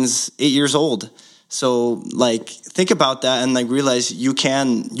working since 8 years old. So like, think about that and like realize you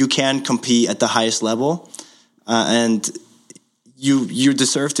can compete at the highest level, and you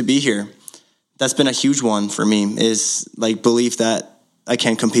deserve to be here. That's been a huge one for me, is like belief that I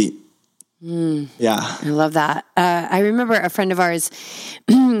can compete. Yeah. I love that. I remember a friend of ours,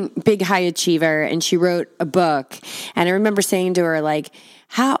 big high achiever, and she wrote a book. And I remember saying to her, like,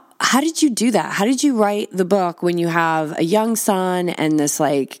 how did you do that? How did you write the book when you have a young son and this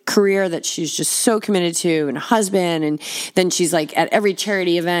like career that she's just so committed to, and a husband, and then she's like at every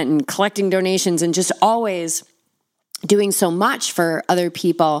charity event and collecting donations and just always doing so much for other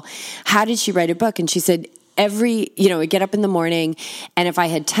people? How did she write a book? And she said, I get up in the morning, and if I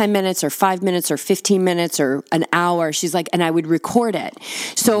had 10 minutes or 5 minutes or 15 minutes or an hour, she's like, and I would record it.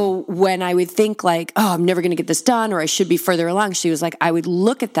 So when I would think like, oh, I'm never going to get this done, or I should be further along, she was like, I would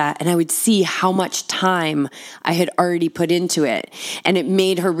look at that and I would see how much time I had already put into it. And it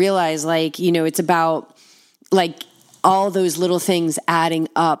made her realize, like, it's about like all those little things adding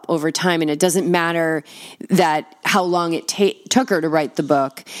up over time. And it doesn't matter that how long it took her to write the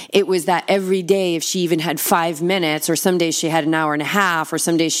book. It was that every day, if she even had 5 minutes, or some days she had an hour and a half, or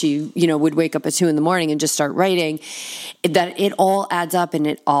some days she, would wake up at 2 a.m. and just start writing, that it all adds up and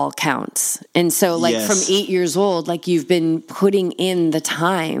it all counts. And so like from 8 years old, like you've been putting in the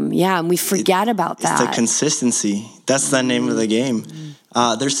time. Yeah. And we forget about that. It's the consistency. That's the name of the game.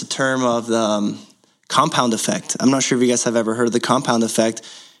 There's the term of the compound effect. I'm not sure if you guys have ever heard of the compound effect,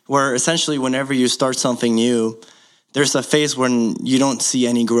 where essentially whenever you start something new, there's a phase when you don't see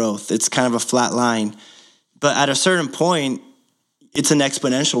any growth. It's kind of a flat line. But at a certain point, it's an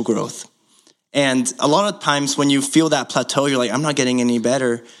exponential growth. And a lot of times when you feel that plateau, you're like, I'm not getting any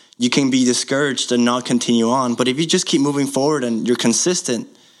better. You can be discouraged and not continue on. But if you just keep moving forward and you're consistent,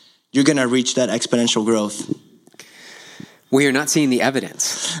 you're going to reach that exponential growth. Well, you're not seeing the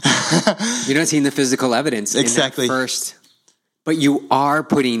evidence. You're not seeing the physical evidence. Exactly. In that first, but you are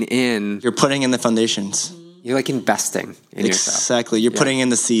putting in. You're putting in the foundations. You're like investing in yourself. Exactly. You're putting in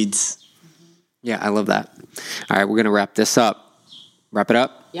the seeds. Yeah, I love that. All right, we're going to wrap this up. Wrap it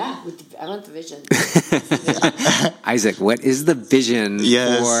up? Yeah, I want the vision. Isaac, what is the vision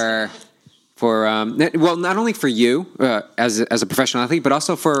for not only for you as a professional athlete, but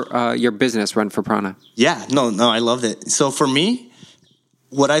also for your business, Run for Prana? Yeah, no, I loved it. So for me,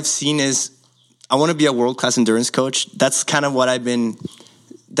 what I've seen is I want to be a world-class endurance coach. That's kind of what I've been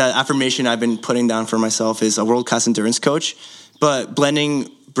the affirmation I've been putting down for myself is a world-class endurance coach, but blending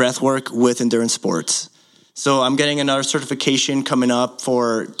breath work with endurance sports. So I'm getting another certification coming up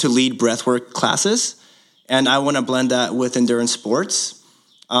to lead breathwork classes, and I want to blend that with endurance sports,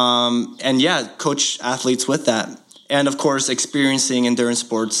 and coach athletes with that, and of course experiencing endurance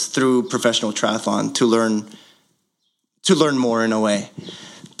sports through professional triathlon to learn more in a way.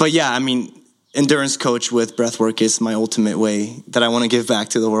 But yeah, I mean, endurance coach with breathwork is my ultimate way that I want to give back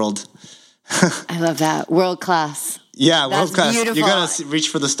to the world. I love that. World class. Yeah, world class. Beautiful. You gotta reach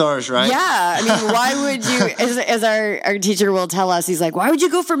for the stars, right? Yeah, I mean, why would you? As our teacher will tell us, he's like, "Why would you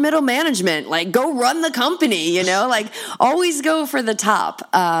go for middle management? Like, go run the company. You know, like always go for the top."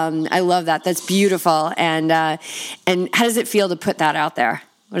 I love that. That's beautiful. And how does it feel to put that out there?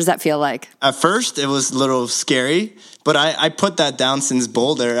 What does that feel like? At first, it was a little scary, but I put that down since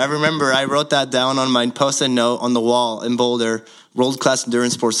Boulder. I remember I wrote that down on my Post-it note on the wall in Boulder. World-class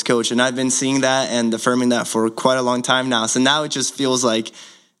endurance sports coach, and I've been seeing that and affirming that for quite a long time now. So now it just feels like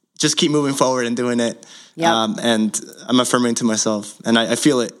just keep moving forward and doing it. Yep. And I'm affirming to myself, and I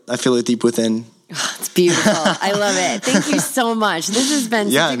feel it. I feel it deep within. Oh, it's beautiful. I love it. Thank you so much. This has been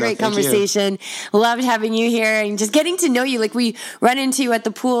such a great conversation. Loved having you here and just getting to know you. Like we run into you at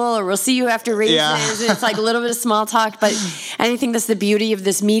the pool or we'll see you after races. And it's like a little bit of small talk, but I think that's the beauty of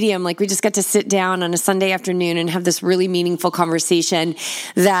this medium. Like we just get to sit down on a Sunday afternoon and have this really meaningful conversation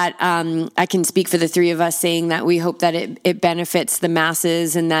that I can speak for the three of us saying that we hope that it benefits the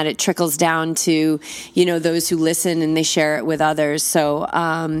masses and that it trickles down to, those who listen and they share it with others. So,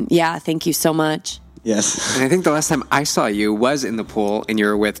 thank you so much. Yes. And I think the last time I saw you was in the pool and you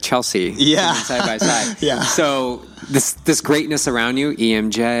were with Chelsea. Yeah. Side by side. Yeah. So this greatness around you,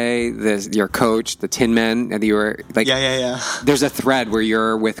 EMJ, your coach, the Tin Men, and you were like, yeah. There's a thread where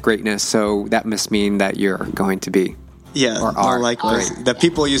you're with greatness. So that must mean that you're going to be. Yeah. Or are. Likewise. The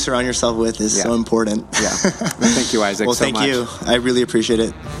people you surround yourself with is so important. Yeah. Well, thank you, Isaac. Well, so much. Thank you. I really appreciate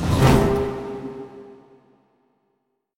it.